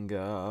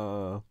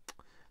finger. It's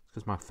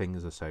because my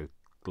fingers are so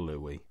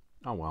gluey.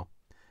 Oh well,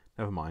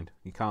 never mind.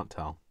 You can't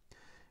tell.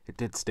 It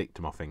did stick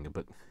to my finger,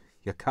 but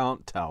you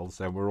can't tell,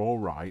 so we're all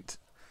right.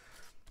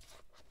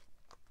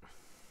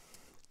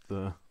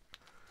 The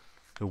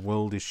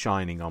world is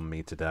shining on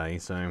me today,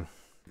 so...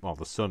 Well,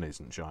 the sun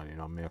isn't shining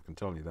on me, I can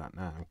tell you that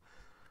now.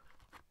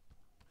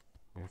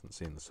 We haven't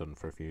seen the sun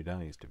for a few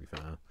days, to be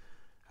fair.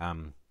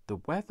 The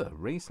weather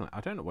recently... I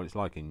don't know what it's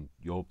like in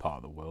your part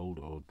of the world,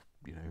 or,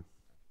 you know,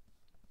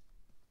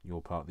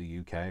 your part of the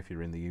UK, if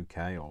you're in the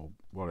UK, or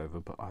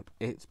whatever, but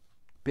it's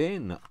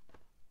been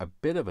a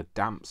bit of a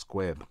damp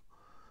squib.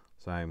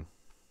 So,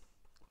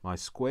 my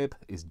squib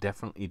is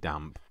definitely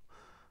damp.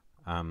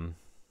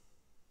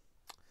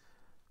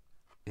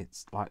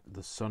 It's like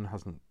the sun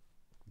hasn't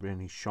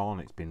really shone.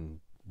 It's been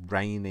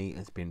rainy.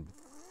 It's been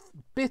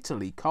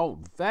bitterly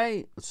cold.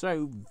 Very,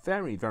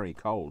 very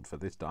cold for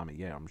this time of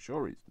year. I'm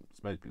sure it's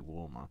supposed to be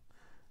warmer.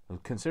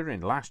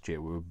 Considering last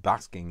year we were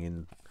basking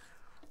in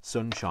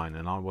sunshine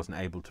and I wasn't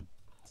able to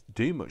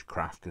do much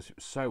craft because it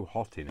was so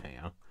hot in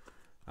here.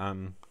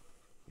 And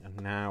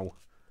now,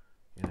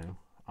 you know,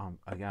 I'm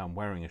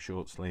wearing a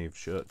short sleeve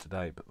shirt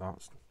today, but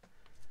that's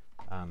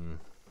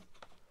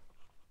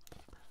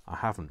I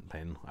hadn't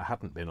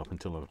been up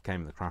until I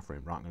came in the craft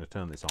room. Right, I'm going to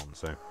turn this on,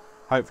 so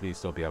hopefully you'll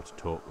still be able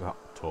to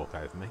talk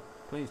over me.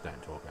 Please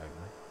don't talk over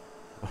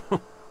me.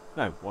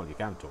 No, well, you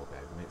can talk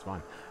over me, it's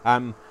fine.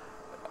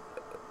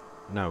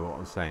 No, what I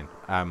was saying,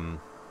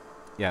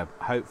 yeah,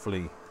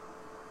 hopefully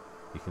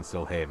you can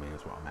still hear me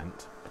is what I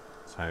meant.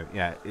 So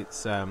yeah,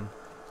 it's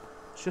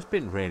just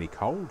been really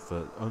cold,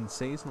 for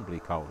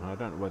unseasonably cold, and I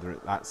don't know whether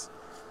that's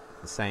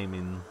the same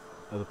in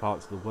other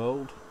parts of the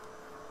world.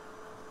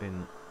 It's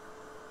been,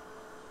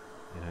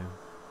 you know,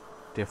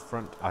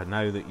 different. I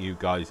know that you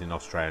guys in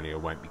Australia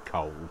won't be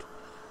cold,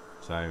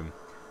 so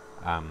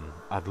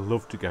I'd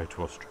love to go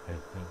to Australia.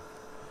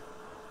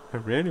 I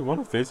really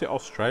want to visit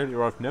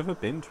Australia. I've never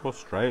been to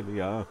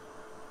Australia.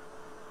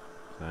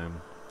 So,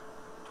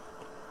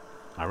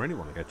 I really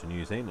want to go to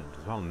New Zealand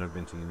as well. I've never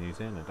been to New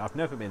Zealand. I've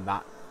never been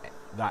that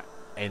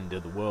end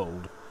of the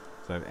world.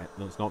 So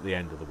it's not the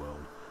end of the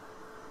world,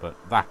 but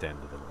that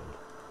end of the world.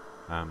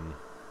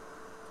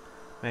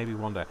 Maybe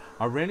one day.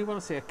 I really want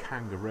to see a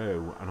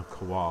kangaroo and a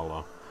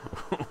koala.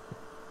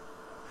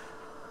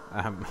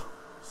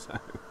 So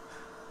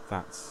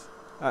that's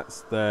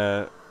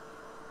the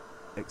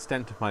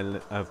extent of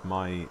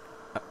my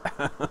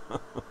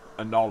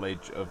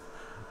knowledge of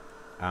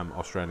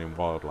Australian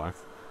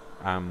wildlife.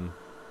 And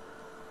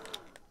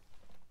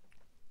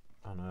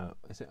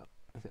is it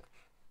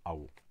a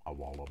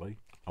wallaby?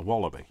 A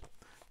wallaby,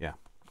 yeah.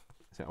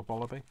 Is it a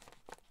wallaby?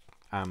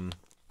 I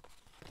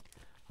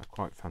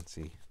quite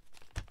fancy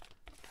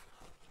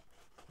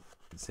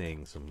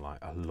seeing some,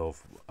 like, I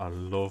love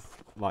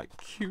like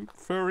cute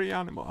furry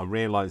animal. I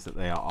realise that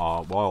they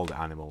are wild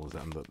animals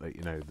and that they,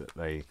 that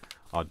they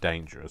are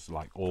dangerous,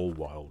 like all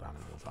wild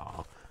animals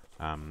are.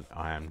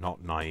 I am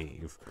not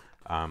naive,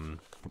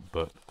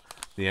 but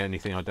the only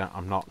thing I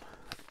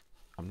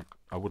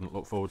wouldn't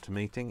look forward to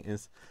meeting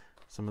is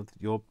some of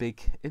your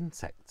big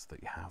insects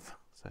that you have.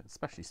 So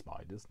especially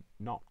spiders.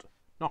 Not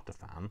a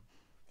fan.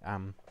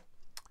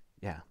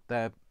 Yeah,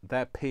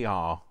 their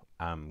PR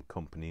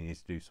company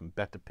needs to do some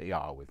better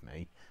PR with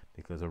me,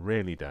 because I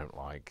really don't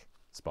like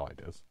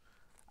spiders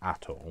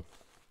at all.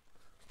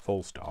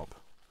 Full stop.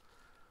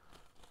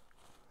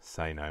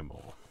 Say no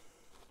more.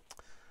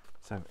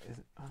 So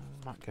I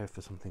might go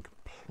for something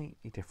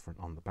completely different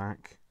on the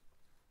back.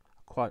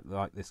 I quite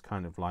like this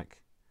kind of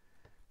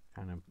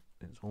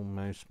it's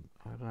almost,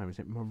 I don't know, is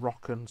it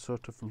Moroccan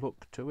sort of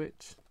look to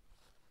it?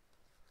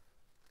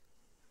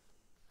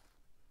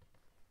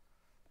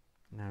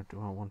 Now,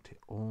 do I want it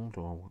all?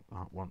 Do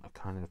I want a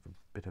kind of a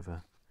bit of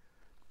a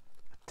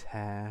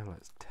tear?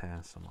 Let's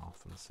tear some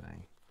off and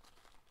see.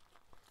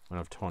 When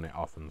I've torn it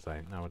off and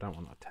say, no, I don't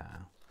want a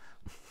tear.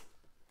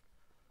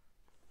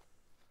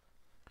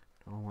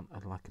 Do I want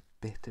like a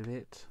bit of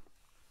it?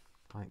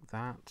 Like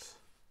that?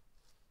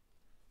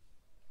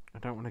 I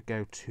don't want to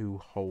go too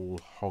whole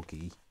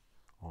hoggy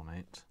on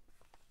it.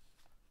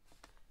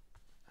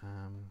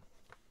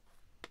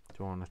 Do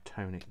I want to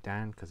tone it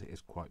down because it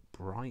is quite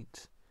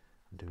bright?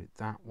 And do it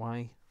that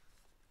way.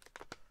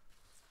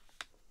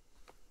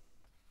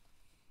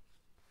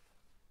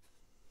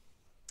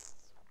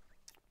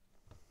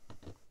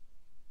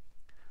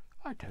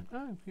 I don't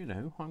know,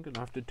 I'm going to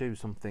have to do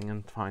something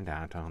and find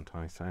out, aren't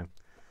I? So,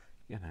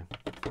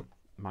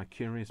 my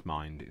curious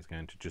mind is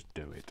going to just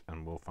do it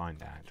and we'll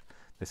find out.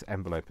 This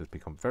envelope has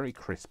become very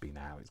crispy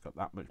now. It's got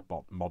that much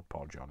Mod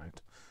Podge on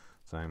it.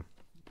 So,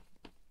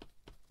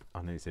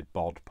 I know you said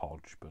Bod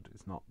Podge, but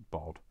it's not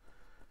Bod.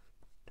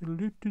 I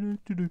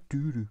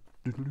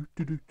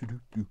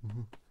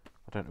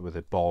don't know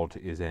whether Bod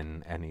is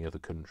in any other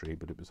country,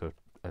 but it was a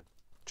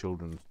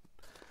children's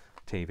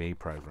TV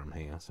program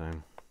here. So,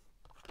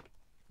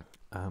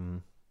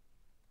 and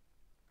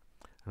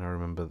I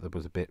remember there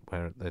was a bit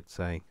where they'd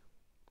say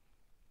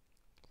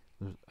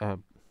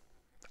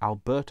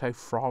Alberto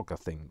Frog, I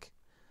think,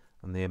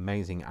 and the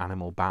Amazing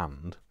Animal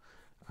Band,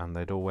 and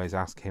they'd always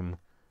ask him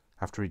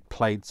after he'd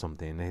played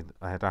something.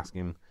 They'd ask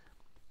him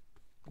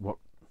what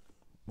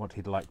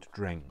he'd like to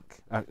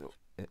drink,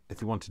 if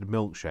he wanted a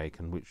milkshake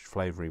and which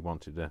flavour he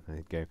wanted, and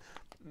he'd go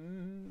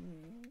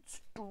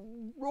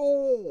strawberry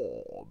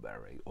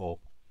or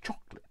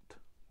chocolate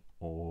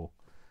or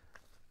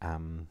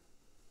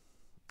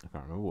I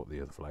can't remember what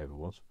the other flavour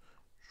was.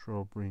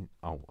 Strawberry.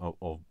 Or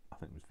I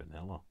think it was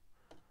vanilla.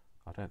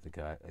 I don't think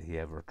he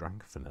ever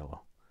drank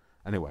vanilla.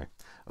 Anyway,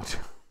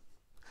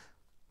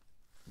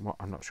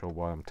 I'm not sure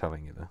why I'm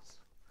telling you this.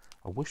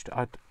 I wished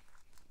I'd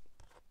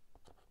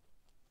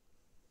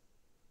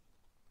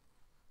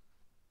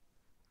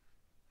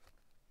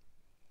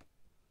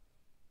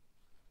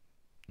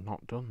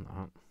not done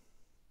that.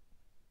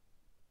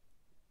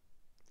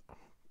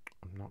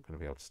 I'm not going to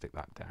be able to stick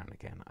that down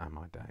again, am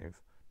I,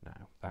 Dave? No,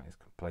 that is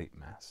a complete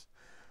mess.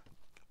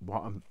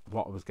 What I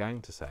was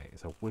going to say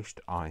is I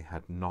wished I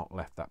had not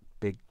left that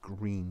big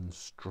green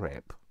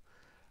strip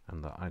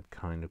and that I'd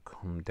kind of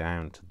come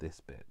down to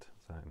this bit.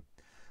 So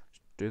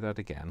do that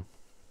again.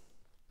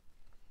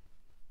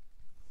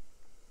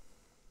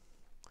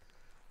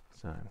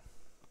 So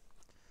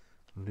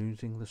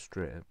losing the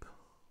strip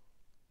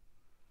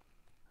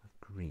of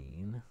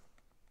green.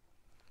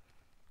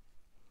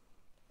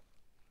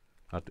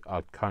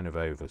 I'd kind of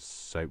over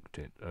soaked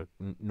it.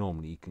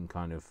 Normally you can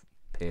kind of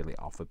peel it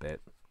off a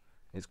bit.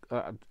 It's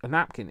a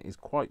napkin is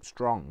quite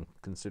strong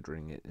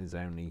considering it is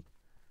only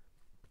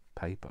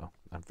paper,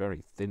 a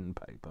very thin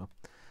paper,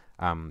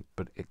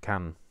 but it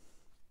can.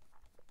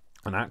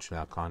 And actually,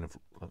 I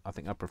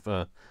think I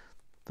prefer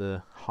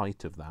the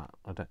height of that.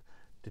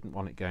 Didn't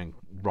want it going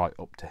right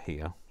up to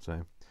here,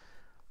 so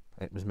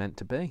it was meant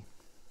to be.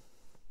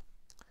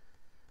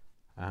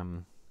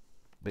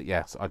 But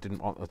yes, I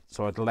didn't want.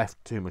 So I'd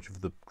left too much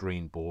of the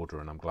green border,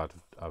 and I'm glad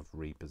I've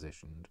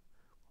repositioned.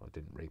 I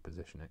didn't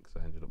reposition it because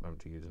I ended up having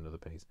to use another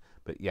piece.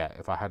 But yeah,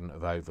 if I hadn't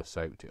have over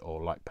soaked it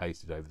or like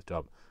pasted over the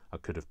top, I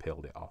could have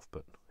peeled it off,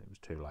 but it was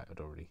too late. I'd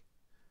already.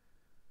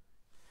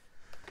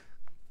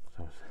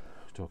 So I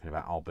was talking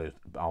about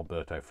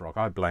Alberto Frog.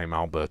 I blame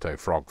Alberto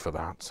Frog for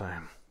that. So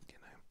you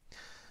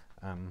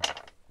know,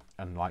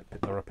 and like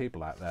there are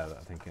people out there that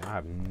are thinking I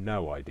have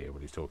no idea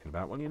what he's talking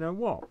about. Well, you know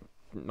what?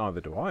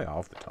 Neither do I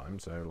half the time.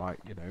 So like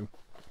you know,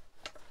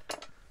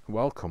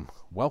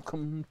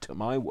 welcome to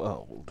my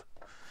world.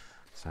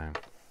 So,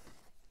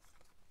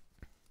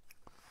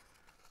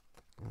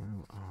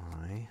 do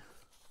I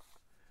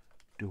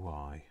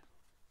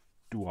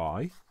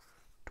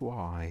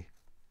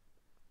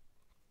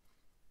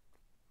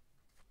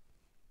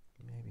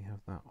maybe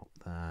have that up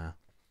there?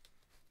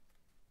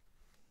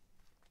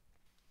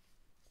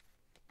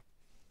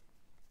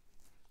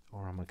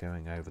 Or am I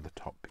going over the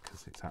top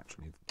because it's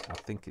actually, I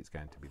think it's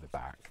going to be the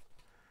back.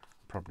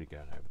 I'm probably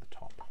going over the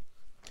top.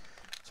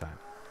 So, I'm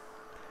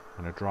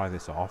going to dry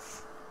this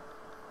off.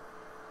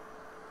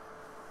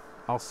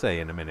 I'll see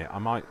in a minute. I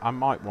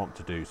might want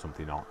to do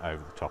something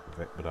over the top of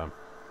it, but I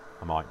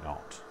might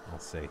not. I'll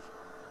see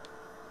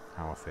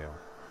how I feel.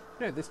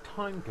 You know, this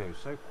time goes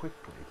so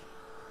quickly.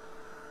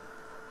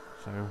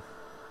 So,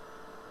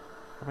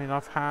 I mean,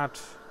 I've had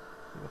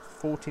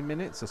 40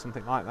 minutes or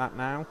something like that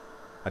now.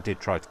 I did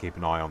try to keep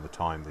an eye on the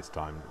time this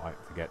time.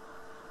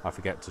 I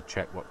forget to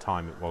check what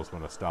time it was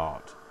when I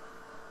start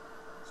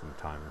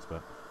sometimes,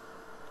 but.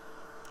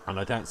 And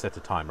I don't set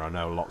a timer. I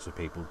know lots of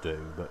people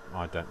do, but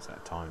I don't set a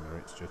timer.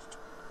 It's just,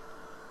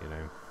 you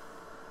know,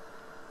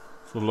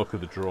 for the look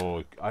of the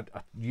draw. I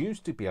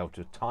used to be able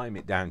to time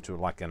it down to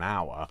like an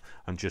hour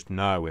and just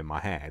know in my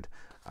head.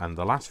 And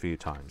the last few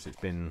times it's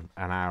been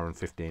an hour and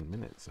 15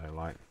 minutes. So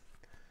like,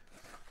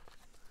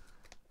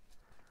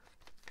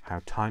 how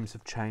times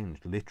have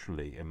changed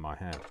literally in my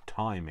head.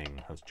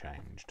 Timing has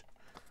changed.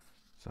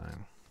 So.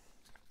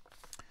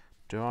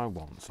 Do I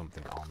want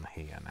something on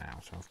here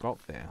now? So I've got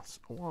this.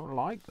 Oh, I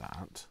like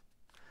that.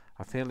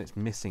 I feel it's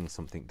missing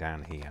something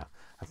down here.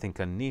 I think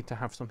I need to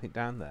have something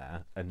down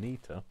there.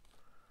 Anita.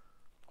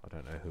 I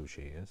don't know who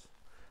she is.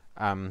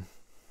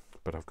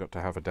 But I've got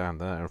to have her down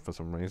there for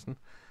some reason.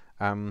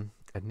 I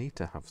need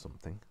to have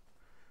something.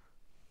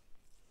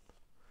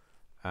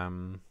 I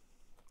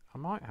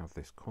might have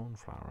this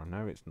cornflower. I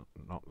know it's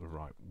not the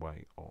right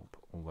way up.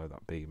 Although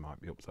that B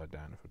might be upside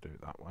down if I do it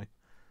that way.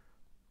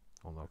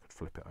 Although I could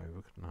flip it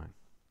over, couldn't I?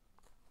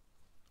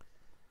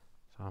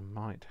 So I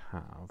might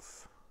have,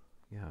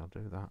 yeah, I'll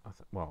do that.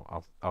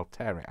 Well, I'll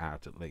tear it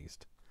out at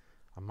least.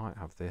 I might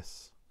have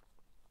this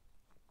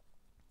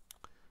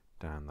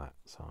down that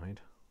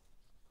side.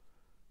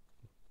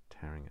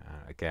 Tearing it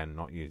out again,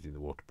 not using the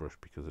water brush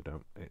because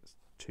it's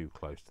too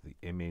close to the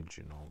image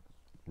and I'll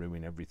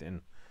ruin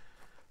everything.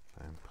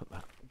 And put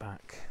that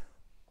back.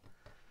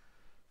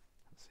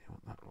 Let's see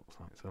what that looks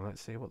like. So let's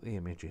see what the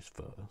image is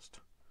first,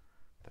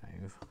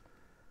 Dave.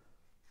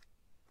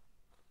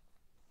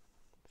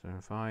 So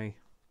if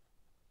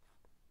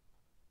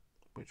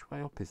which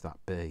way up is that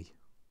B?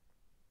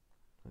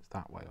 It's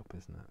that way up,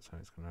 isn't it? So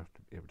it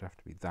would have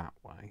to be that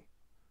way.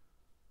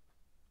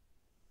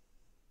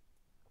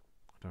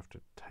 I'd have to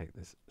take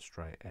this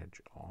straight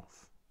edge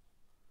off.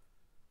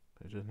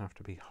 But it doesn't have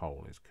to be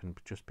whole. It can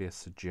just be a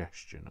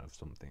suggestion of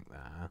something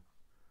there.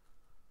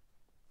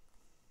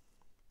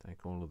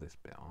 Take all of this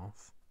bit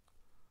off.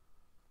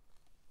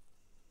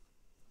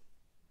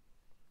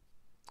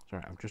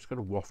 Sorry, I've just got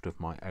a waft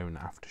of my own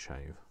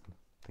aftershave.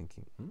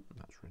 Thinking,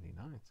 that's really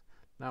nice.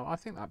 No, I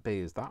think that B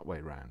is that way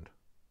round.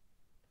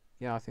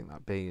 Yeah, I think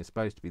that B is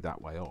supposed to be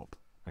that way up.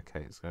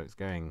 Okay, so it's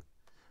going.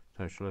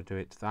 So shall I do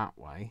it that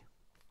way?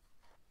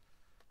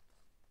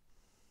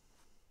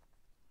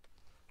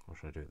 Or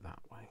should I do it that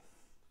way?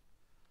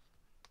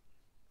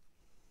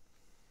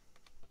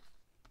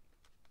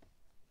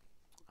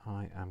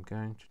 I am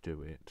going to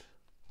do it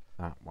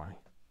that way.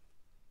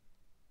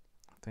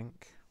 I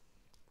think.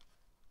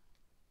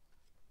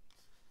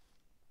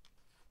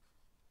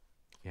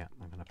 Yeah,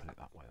 I'm going to put it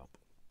that way up.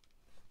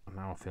 And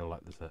now I feel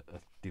like there's a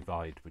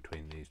divide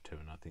between these two,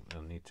 and I think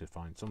they'll need to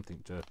find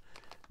something to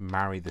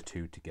marry the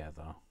two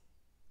together.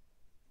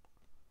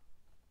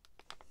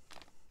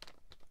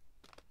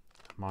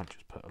 I might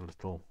just put a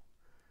little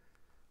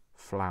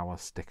flower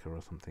sticker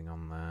or something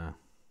on there.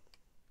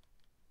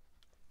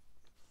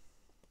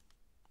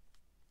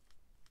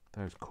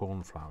 Those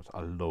cornflowers,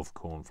 I love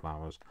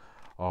cornflowers.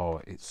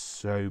 Oh, it's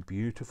so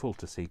beautiful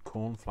to see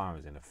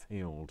cornflowers in a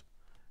field.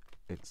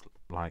 It's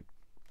like,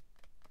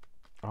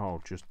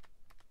 oh, just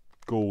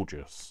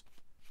gorgeous.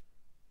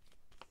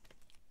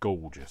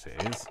 Gorgeous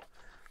it is.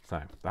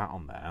 So, that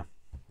on there.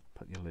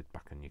 Put your lid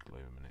back on your glue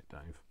a minute,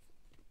 Dave.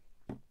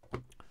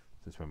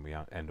 This is when we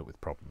end up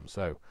with problems.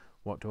 So,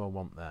 what do I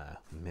want there?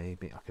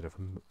 Maybe I could have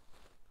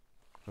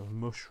a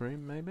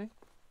mushroom, maybe?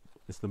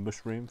 Is the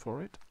mushroom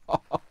for it? Ha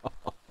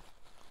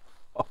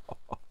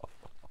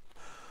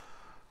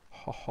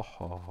ha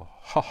ha.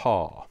 Ha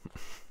ha.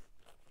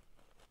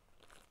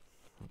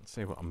 Let's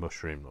see what a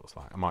mushroom looks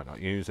like. I might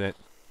not use it.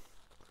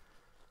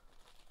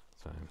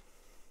 So,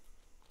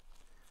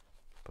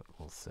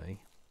 see.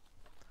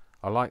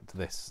 I liked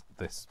this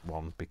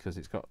one because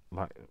it's got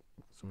like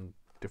some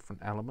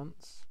different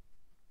elements.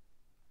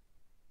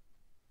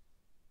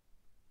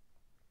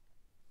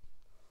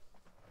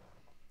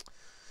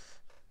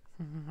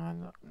 I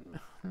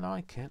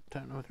like it.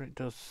 Don't know whether it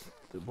does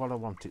what I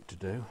want it to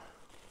do.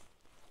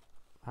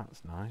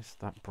 That's nice.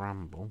 That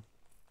bramble.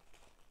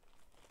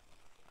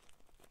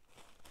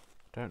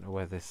 Don't know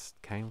where this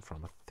came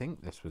from. I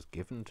think this was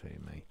given to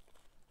me.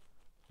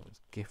 It was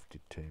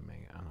gifted to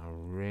me, and I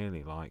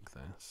really like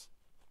this.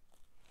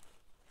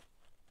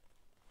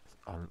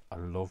 I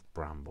love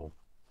bramble.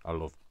 I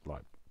love,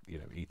 like, you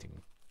know,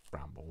 eating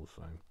brambles.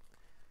 So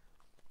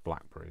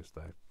blackberries,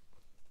 they're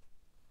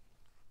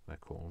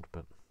called.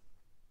 But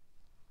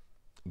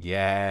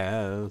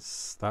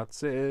yes,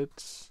 that's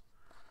it.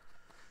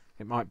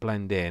 It might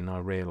blend in. I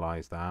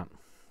realise that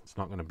it's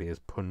not going to be as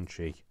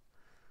punchy.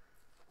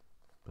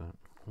 But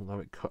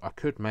although I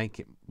could make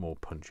it more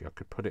punchy, I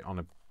could put it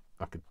on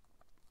I could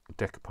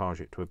decoupage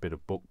it to a bit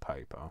of book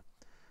paper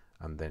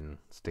and then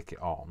stick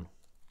it on.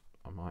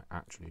 I might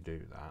actually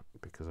do that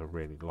because I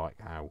really like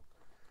how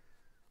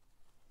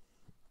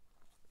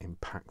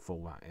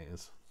impactful that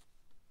is.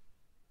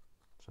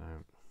 So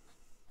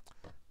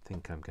I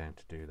think I'm going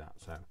to do that.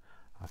 So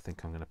I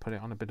think I'm going to put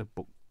it on a bit of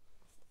book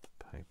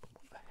paper.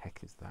 What the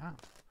heck is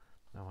that?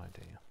 No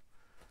idea.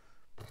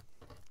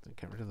 Don't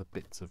get rid of the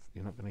bits of.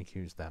 You're not going to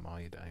use them, are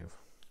you, Dave?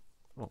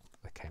 Oh,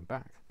 they came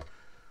back.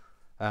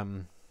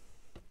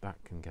 That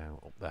can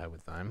go up there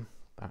with them.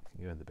 That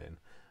can go in the bin.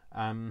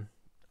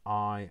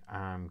 I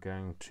am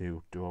going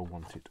to. Do I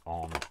want it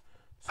on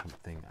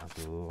something as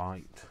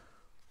light?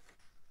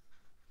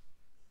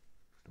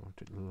 Do I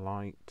want it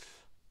light?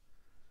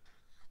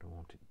 Do I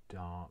want it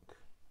dark?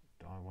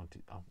 Do I want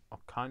it? I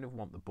kind of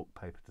want the book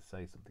paper to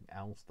say something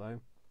else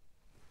though,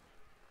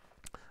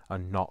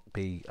 and not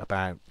be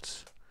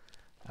about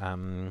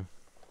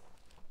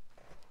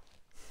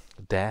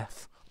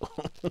death.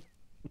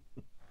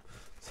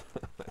 So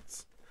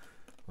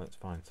let's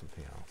find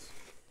something else.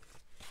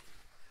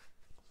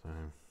 So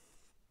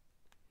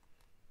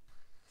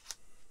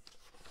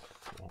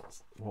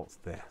what's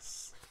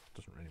this?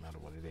 Doesn't really matter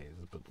what it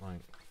is, but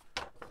like,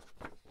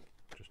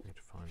 just need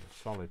to find a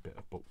solid bit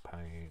of book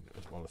page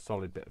as well, a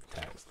solid bit of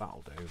text.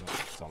 That'll do.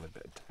 That's a solid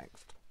bit of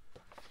text.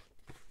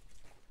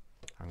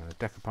 I'm going to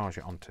decoupage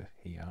it onto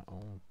here.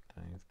 Oh,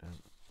 Dave,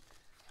 don't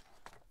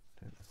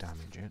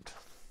damage it.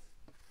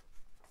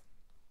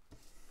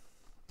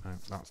 No,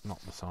 that's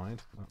not the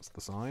side. That's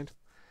the side.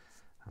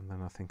 And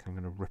then I think I'm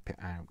going to rip it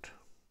out.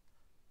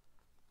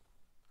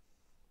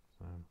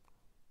 So I'm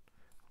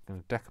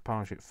going to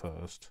decoupage it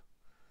first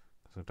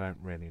because I don't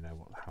really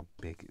know how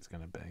big it's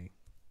going to be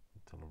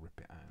until I rip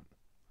it out.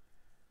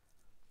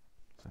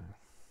 So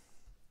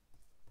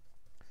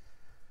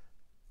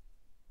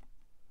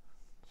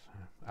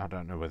I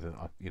don't know whether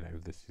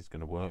this is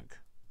going to work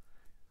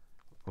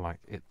like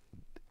it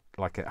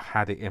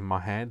had it in my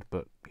head,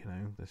 but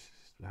this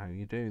is how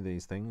you do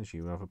these things.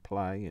 You have a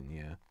play and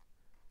you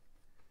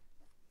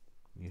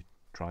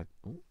try.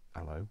 Oh,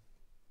 hello.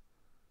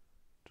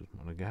 Doesn't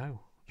want to go.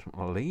 Doesn't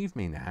want to leave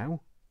me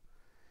now.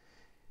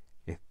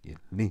 If you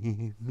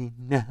leave me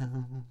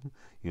now,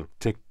 you'll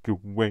take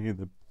away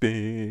the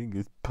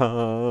biggest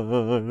part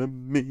of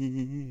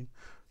me.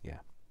 Yeah.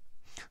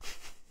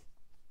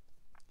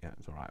 Yeah,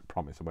 it's alright. I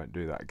promise I won't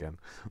do that again.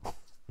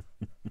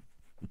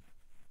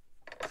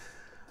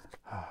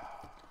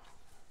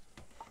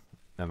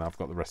 And I've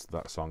got the rest of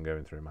that song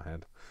going through my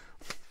head.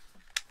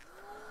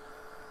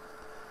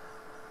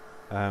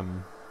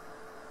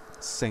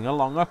 Sing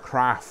along a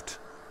craft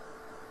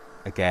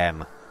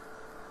again.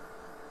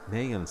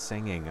 Me and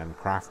singing and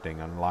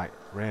crafting and like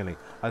really,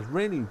 I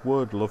really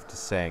would love to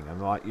sing, and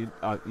like you'd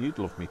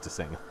love me to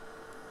sing.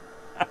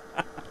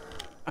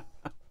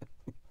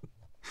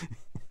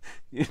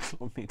 You'd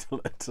love me to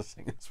learn to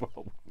sing as well,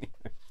 wouldn't you?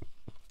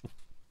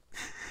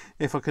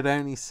 If I could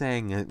only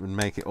sing, it would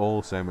make it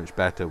all so much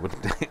better,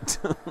 wouldn't it?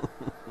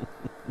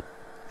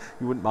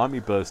 You wouldn't mind me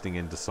bursting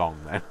into song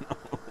then.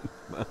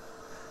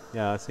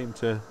 Yeah, I seem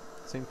to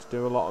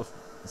do a lot of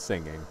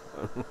singing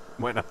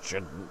when I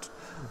shouldn't.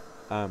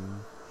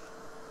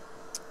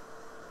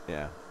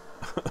 Yeah.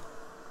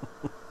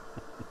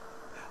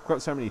 I've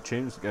got so many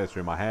tunes that go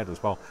through my head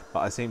as well,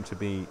 but I seem to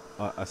be.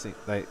 I think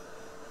they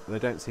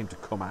don't seem to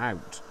come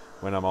out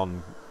when I'm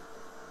on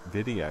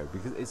video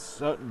because it's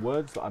certain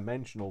words that I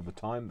mention all the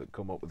time that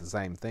come up with the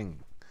same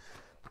thing.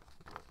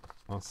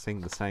 I'll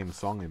sing the same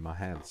song in my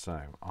head, so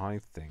I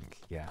think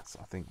yes,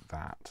 I think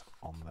that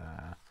on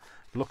there.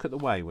 Look at the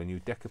way when you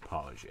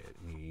decoupage it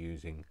and you're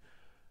using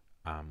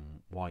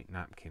white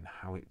napkin,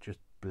 how it just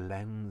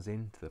blends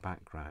into the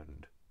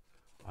background.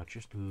 I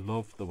just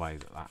love the way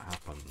that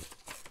happens.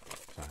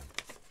 So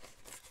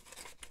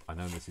I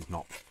know this is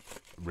not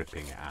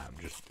ripping it out, I'm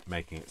just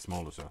making it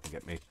smaller so I can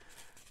get me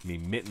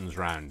mittens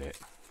round it.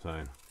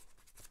 So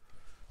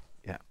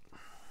yeah,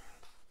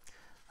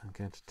 I'm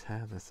going to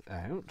tear this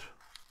out.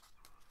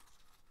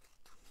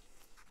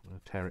 I'm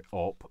going to tear it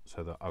up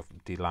so that I'm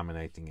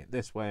delaminating it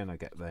this way, and I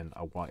get then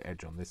a white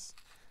edge on this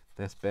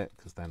this bit,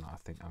 because then I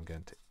think I'm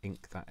going to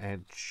ink that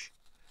edge.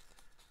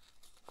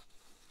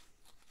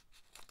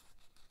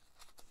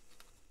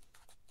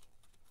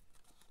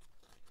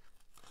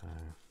 So,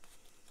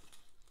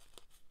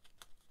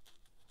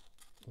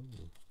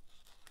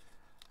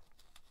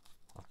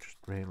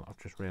 I've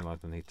just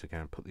realised I need to go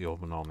and put the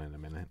oven on in a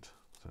minute.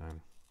 So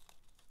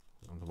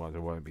otherwise I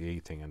won't be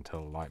eating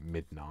until like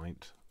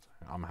midnight.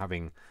 So I'm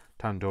having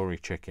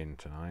tandoori chicken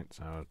tonight.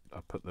 So I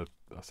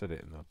said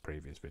it in the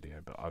previous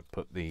video, but I've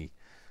put the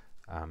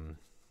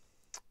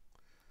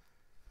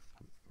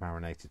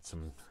marinated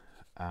some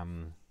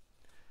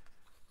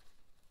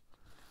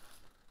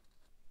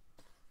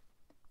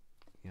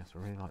yes, I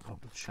really like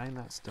that. But shame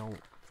that's still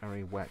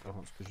very wet. Oh,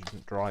 that's because you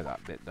didn't dry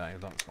that bit,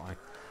 Dave. That's why.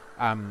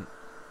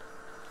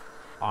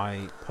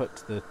 I put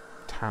the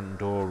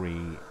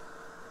tandoori,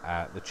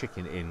 the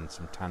chicken in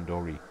some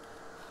tandoori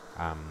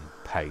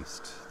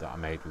paste that I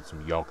made with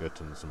some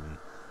yogurt and some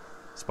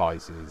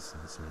spices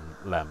and some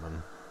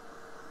lemon,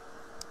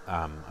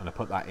 and I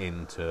put that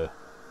in to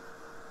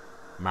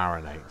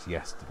marinate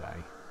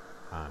yesterday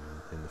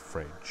in the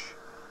fridge,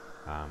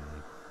 and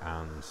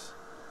I'm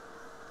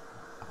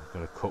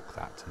going to cook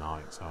that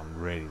tonight, so I'm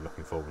really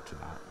looking forward to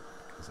that,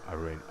 because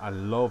I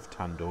love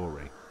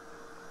tandoori.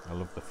 I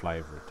love the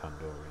flavour of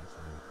tandoori.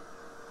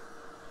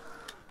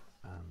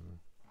 So,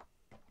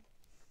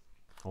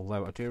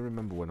 although I do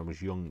remember when I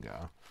was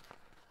younger,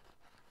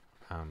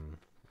 or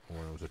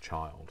when I was a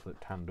child,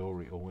 that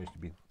tandoori always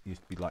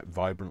used to be like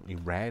vibrantly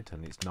red,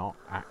 and it's not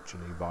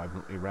actually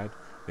vibrantly red.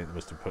 I think they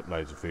must have put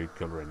loads of food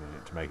colouring in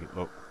it to make it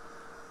look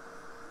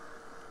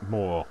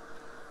more,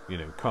 you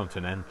know,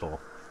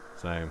 continental.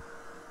 So.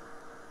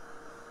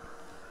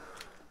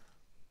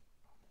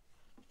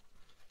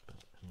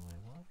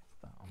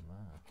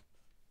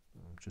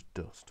 Just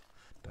dust,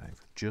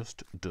 Dave.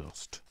 Just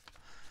dust.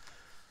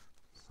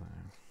 So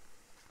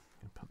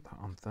you put that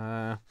on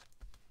there.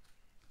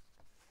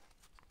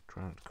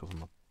 Trying to cover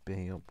my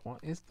bee up.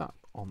 What is that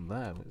on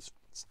there? It's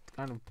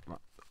kind of like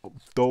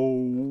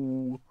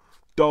dough.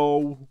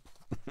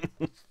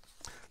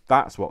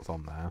 That's what's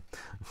on there.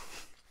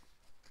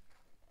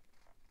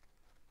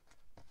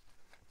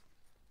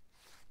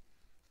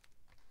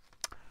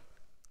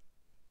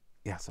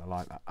 Yes, I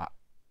like that. I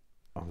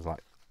was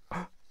like,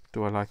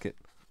 do I like it?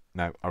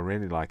 No, I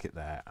really like it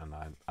there, and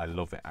I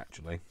love it,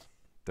 actually.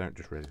 Don't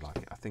just really like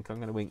it. I think I'm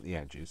going to ink the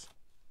edges.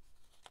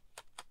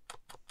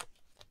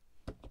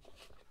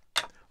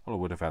 Well, I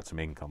would have had some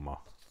ink on my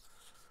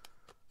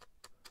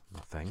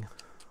thing.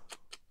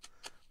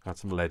 I had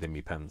some lead in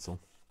my pencil.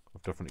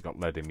 I've definitely got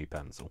lead in my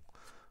pencil.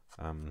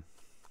 I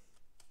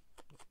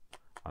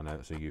know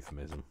it's a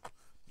euphemism.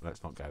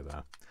 Let's not go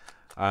there.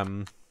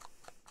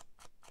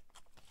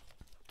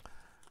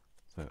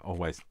 So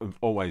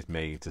always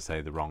me to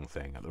say the wrong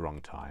thing at the wrong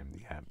time.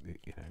 Yeah,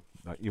 you know,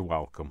 like, you're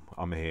welcome.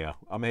 I'm here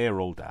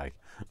all day.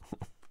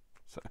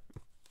 So,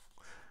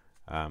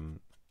 yeah.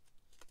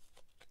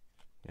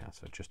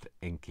 So just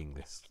inking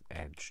this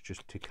edge,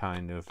 just to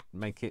kind of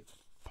make it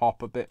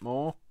pop a bit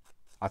more.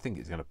 I think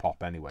it's going to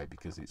pop anyway,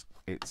 because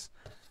it's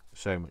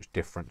so much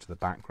different to the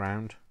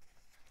background.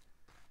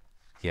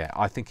 Yeah,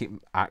 I think it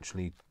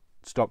actually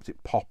stops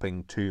it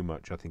popping too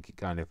much. I think it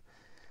kind of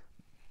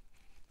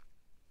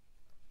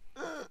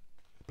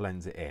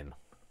blends it in.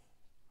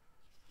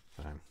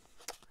 So,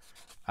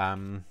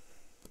 I'm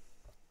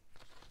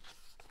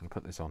gonna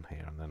put this on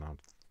here, and then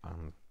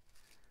I'm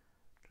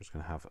just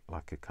gonna have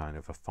like a kind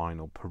of a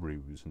final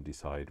peruse and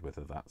decide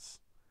whether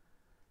that's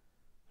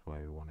the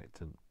way we want it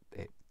to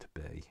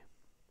be.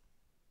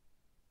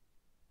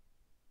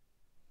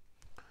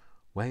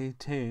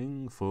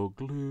 Waiting for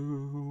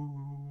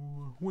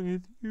glue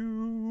with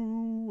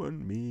you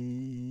and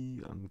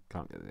me. I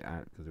can't get it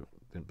out because it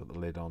didn't put the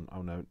lid on.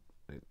 Oh no,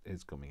 it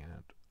is coming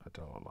out. I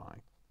tell a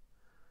lie.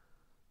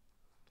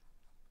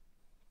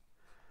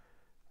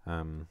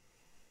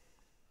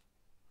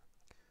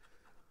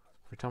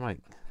 Every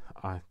time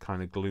I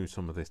kind of glue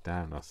some of this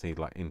down, I see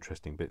like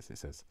interesting bits. It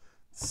says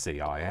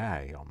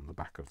CIA on the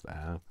back of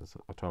there.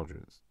 I told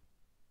you it's.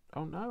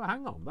 Oh no,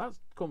 hang on,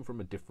 that's come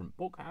from a different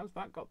book. How's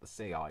that got the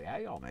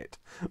CIA on it?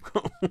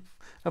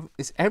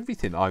 It's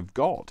everything I've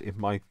got in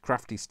my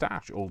crafty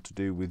stash, all to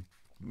do with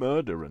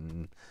murder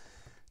and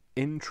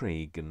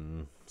intrigue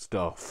and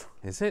stuff.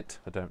 Is it?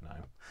 I don't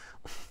know.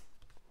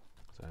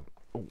 So,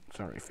 oh,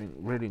 sorry, feeling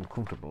really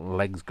uncomfortable.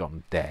 Legs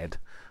gone dead.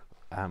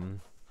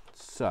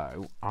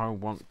 So I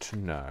want to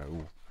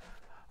know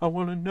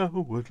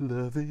what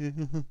love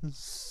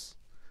is.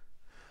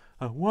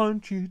 I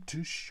want you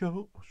to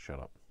show. Oh,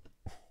 shut up.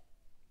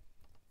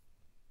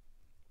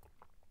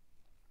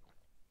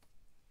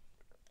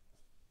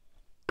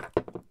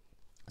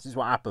 This is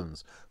what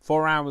happens.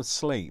 4 hours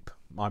sleep.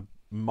 My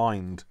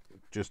mind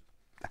just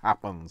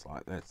happens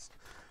like this.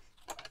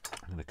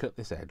 I'm going to cut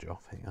this edge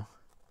off here.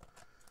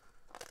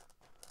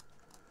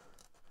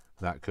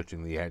 Without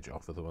cutting the edge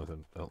off, otherwise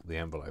the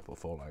envelope will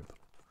fall open.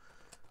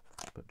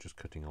 But just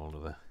cutting all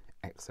of the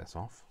excess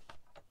off.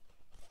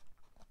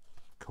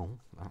 Cool,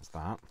 that's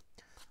that.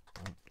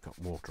 Oh, got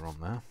water on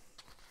there.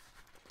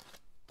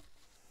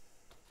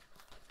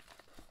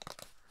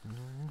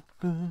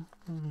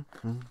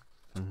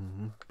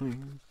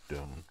 Please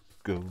don't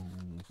go.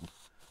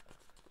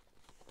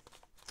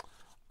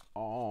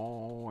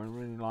 Oh, I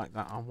really like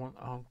that. I want.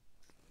 Oh,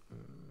 you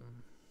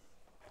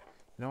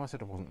know, I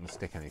said I wasn't going to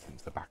stick anything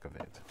to the back of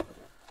it.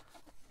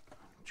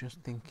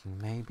 Just thinking,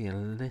 maybe a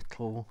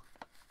little.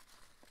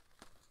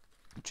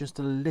 Just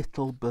a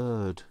little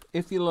bird.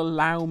 If you'll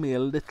allow me a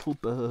little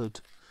bird,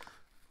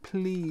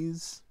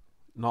 please.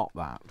 Not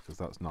that, because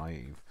that's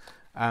naive.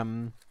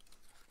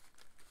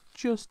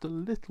 Just a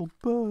little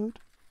bird.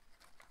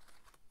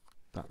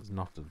 That's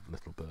not a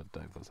little bird,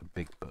 Dave. That's a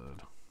big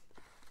bird.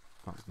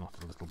 That's not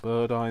a little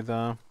bird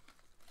either.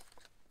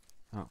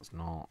 That's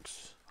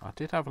not. I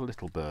did have a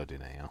little bird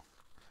in here.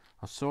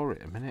 I saw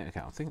it a minute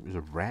ago. I think it was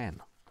a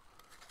wren.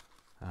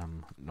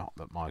 Not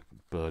that my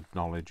bird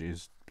knowledge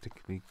is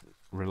particularly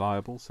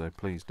reliable, so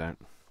please don't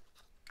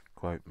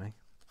quote me.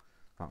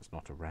 That's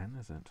not a wren,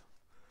 is it?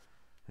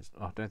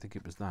 I don't think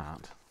it was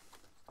that.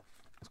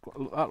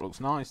 That looks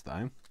nice,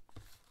 though.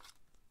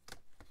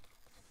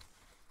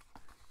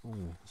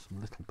 Oh,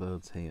 some little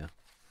birds here.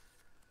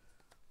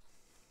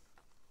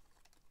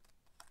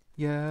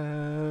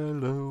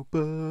 Yellow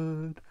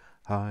bird,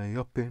 high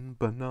up in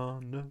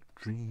banana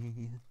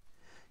tree.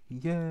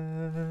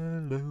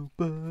 Yellow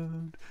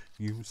bird,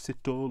 you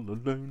sit all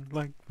alone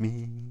like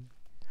me.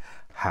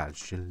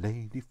 Has your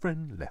lady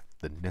friend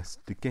left the nest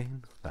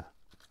again? That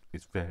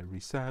is very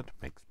sad,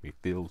 makes me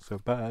feel so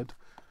bad.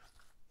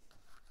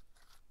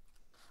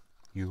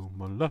 You're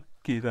more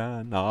lucky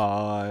than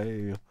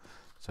I.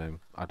 So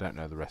I don't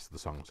know the rest of the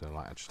song, so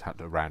I just had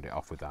to round it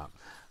off with that.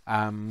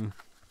 And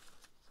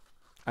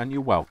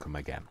you're welcome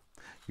again.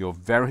 You're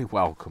very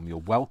welcome. You're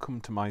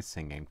welcome to my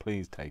singing.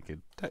 Please take it.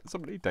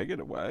 Somebody take it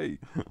away.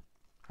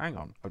 Hang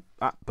on.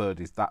 That bird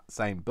is that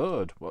same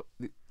bird. What?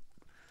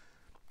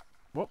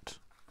 What?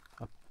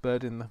 A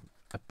bird in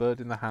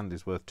the hand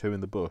is worth two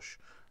in the bush.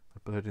 A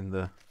bird in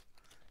the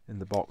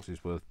box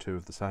is worth two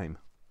of the same.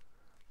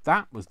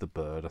 That was the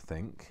bird, I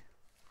think.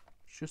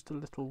 It's just a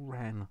little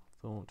wren. I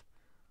thought.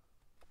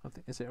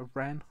 Is it a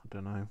wren? I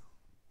don't know.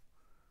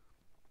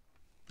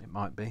 It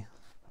might be.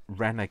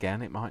 Wren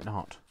again. It might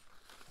not.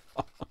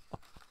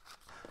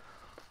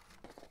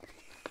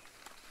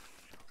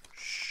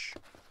 Shh.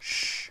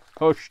 Shh.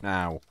 Hush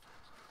now.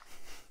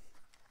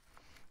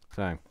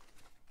 So,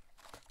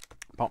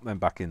 pop them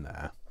back in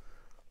there.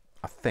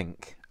 I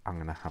think I'm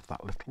going to have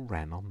that little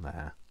wren on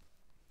there.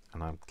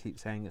 And I keep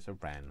saying it's a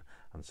wren,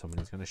 and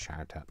somebody's going to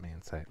shout at me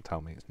and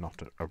tell me it's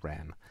not a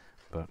wren.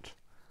 But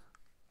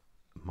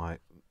my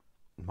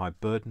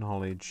bird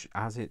knowledge,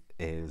 as it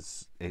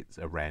is, it's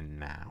a wren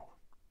now.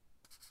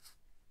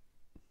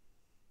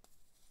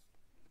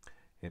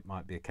 It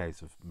might be a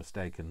case of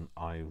mistaken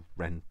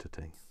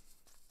identity.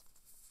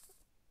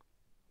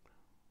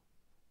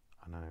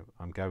 I know,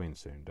 I'm going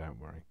soon, don't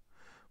worry.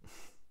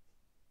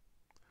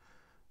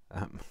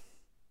 It's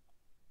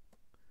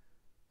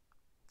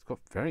got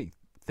very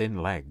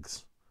thin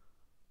legs.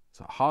 It's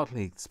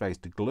hardly space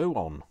to glue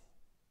on.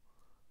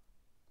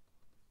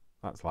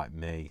 That's like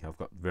me. I've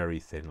got very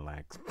thin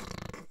legs.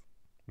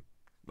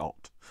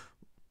 Not.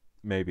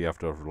 Maybe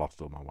after I've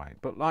lost all my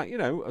weight. But like, you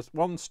know, as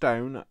 1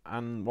 stone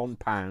and 1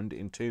 pound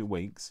in 2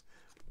 weeks,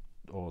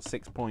 or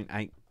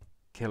 6.8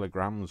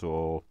 kilograms,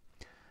 or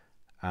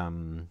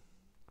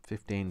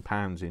 15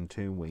 pounds in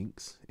 2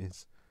 weeks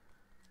is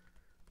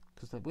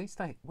because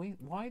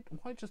why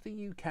does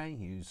the UK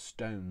use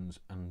stones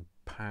and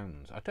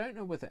pounds? I don't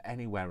know whether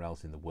anywhere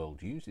else in the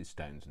world uses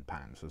stones and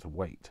pounds as a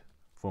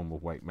form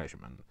of weight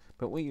measurement,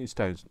 but we use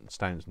stones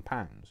and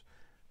pounds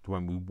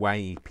when we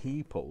weigh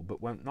people,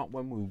 but not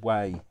when we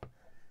weigh.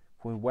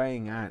 If we're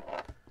weighing out,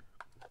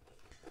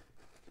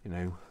 you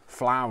know,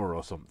 flour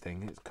or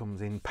something, it comes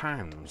in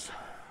pounds,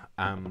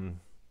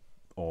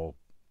 or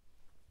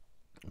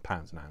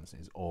pounds and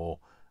ounces, or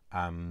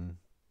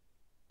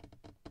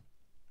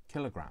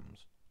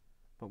kilograms.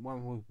 But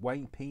when we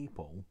weigh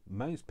people,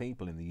 most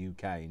people in the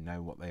UK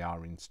know what they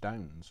are in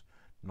stones,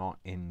 not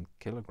in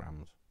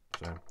kilograms.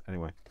 So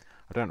anyway,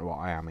 I don't know what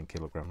I am in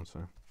kilograms.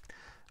 So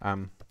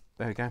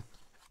there we go.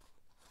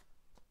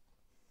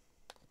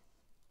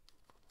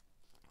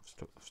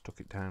 Stuck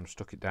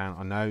it down.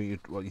 I know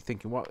what you're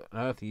thinking. What on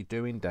earth are you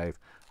doing, Dave?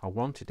 I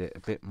wanted it a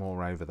bit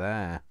more over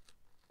there.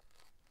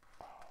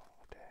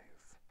 Oh,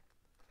 Dave.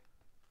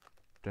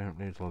 Don't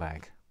lose a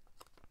leg.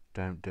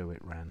 Don't do it,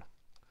 Ren.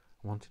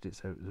 I wanted it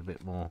so it was a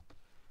bit more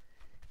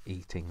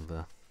eating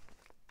the...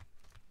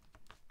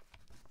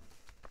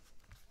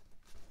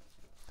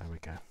 There we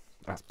go.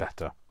 That's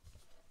better.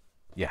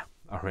 Yeah,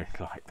 I really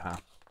like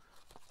that.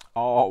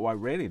 Oh, I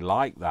really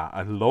like that.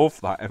 I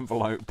love that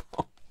envelope.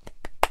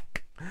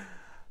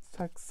 It's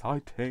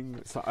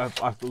exciting. So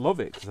I love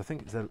it because I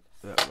think it's I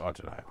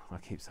don't know. I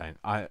keep saying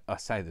I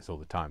say this all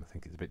the time. I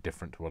think it's a bit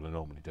different to what I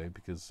normally do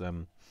because I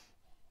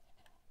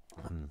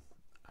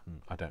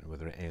don't know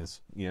whether it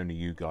is. Only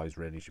you guys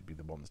really should be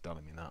the ones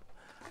telling me that.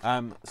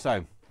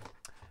 So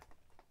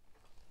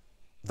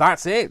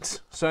that's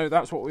it. So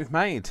that's what we've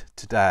made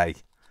today.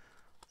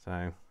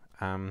 So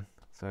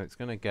so it's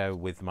going to go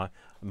with my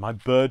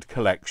bird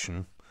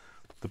collection.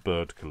 the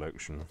bird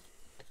collection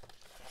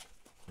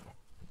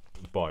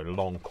by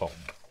Long Con.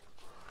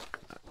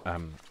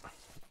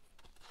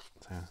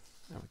 So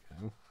there we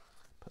go.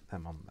 Put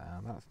them on there.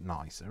 That's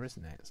nicer,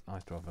 isn't it? It's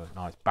nice to have a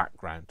nice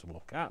background to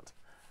look at.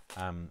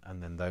 And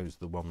then those are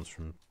the ones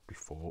from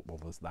before. Well,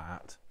 there's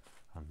that,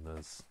 and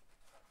there's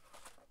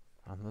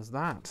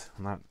that.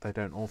 And that they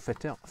don't all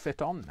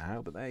fit on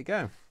now, but there you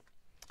go.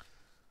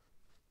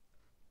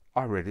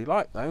 I really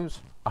like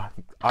those.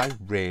 I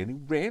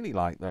really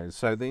like those.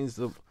 So these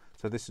are.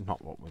 So this is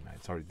not what we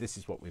made. Sorry, this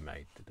is what we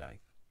made today.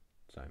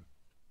 So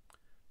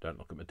don't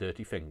look at my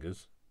dirty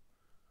fingers.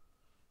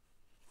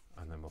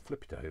 And then we'll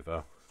flip it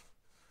over.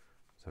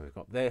 So we've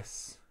got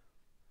this.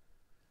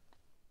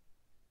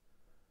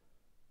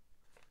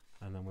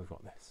 And then we've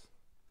got this.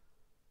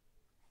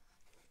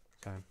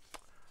 So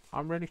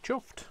I'm really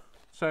chuffed.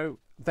 So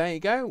there you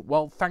go.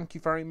 Well, thank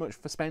you very much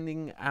for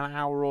spending an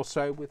hour or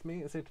so with me.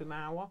 Is it an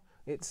hour?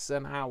 It's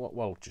an hour.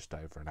 Well, just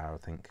over an hour,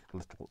 I think.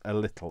 A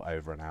little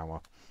over an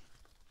hour.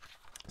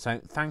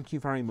 So thank you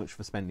very much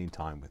for spending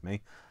time with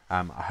me.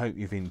 I hope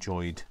you've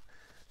enjoyed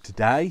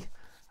today.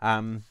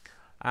 And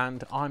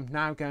I'm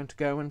now going to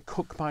go and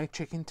cook my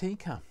chicken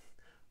tikka.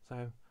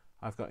 So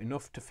I've got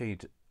enough to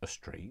feed a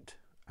street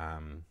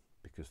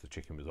because the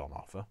chicken was on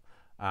offer.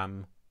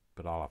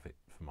 But I'll have it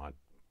for my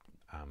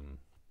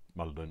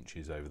my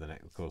lunches over the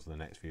course of the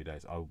next few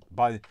days.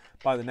 By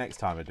the next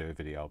time I do a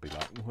video, I'll be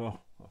like, oh,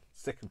 I'm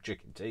sick of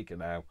chicken tikka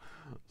now.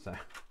 So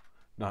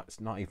no, it's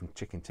not even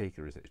chicken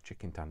tikka, is it? It's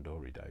chicken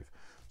tandoori, Dave.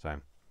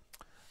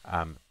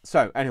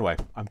 So anyway,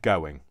 I'm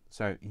going.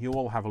 So you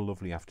all have a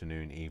lovely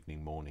afternoon,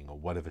 evening, morning, or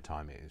whatever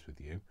time it is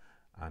with you,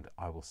 and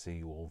I will see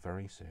you all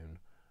very soon.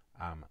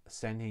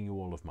 Sending you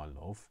all of my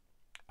love.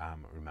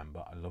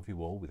 Remember, I love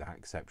you all without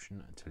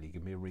exception until you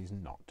give me a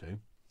reason not to.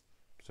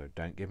 So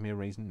don't give me a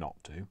reason not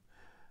to.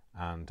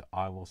 And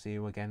I will see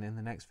you again in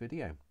the next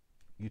video.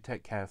 You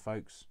take care,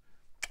 folks.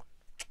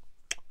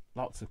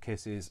 Lots of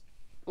kisses,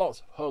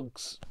 lots of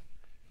hugs.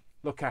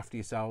 Look after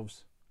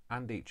yourselves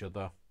and each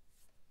other.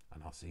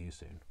 And I'll see you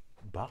soon.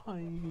 Bye.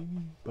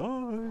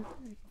 Bye.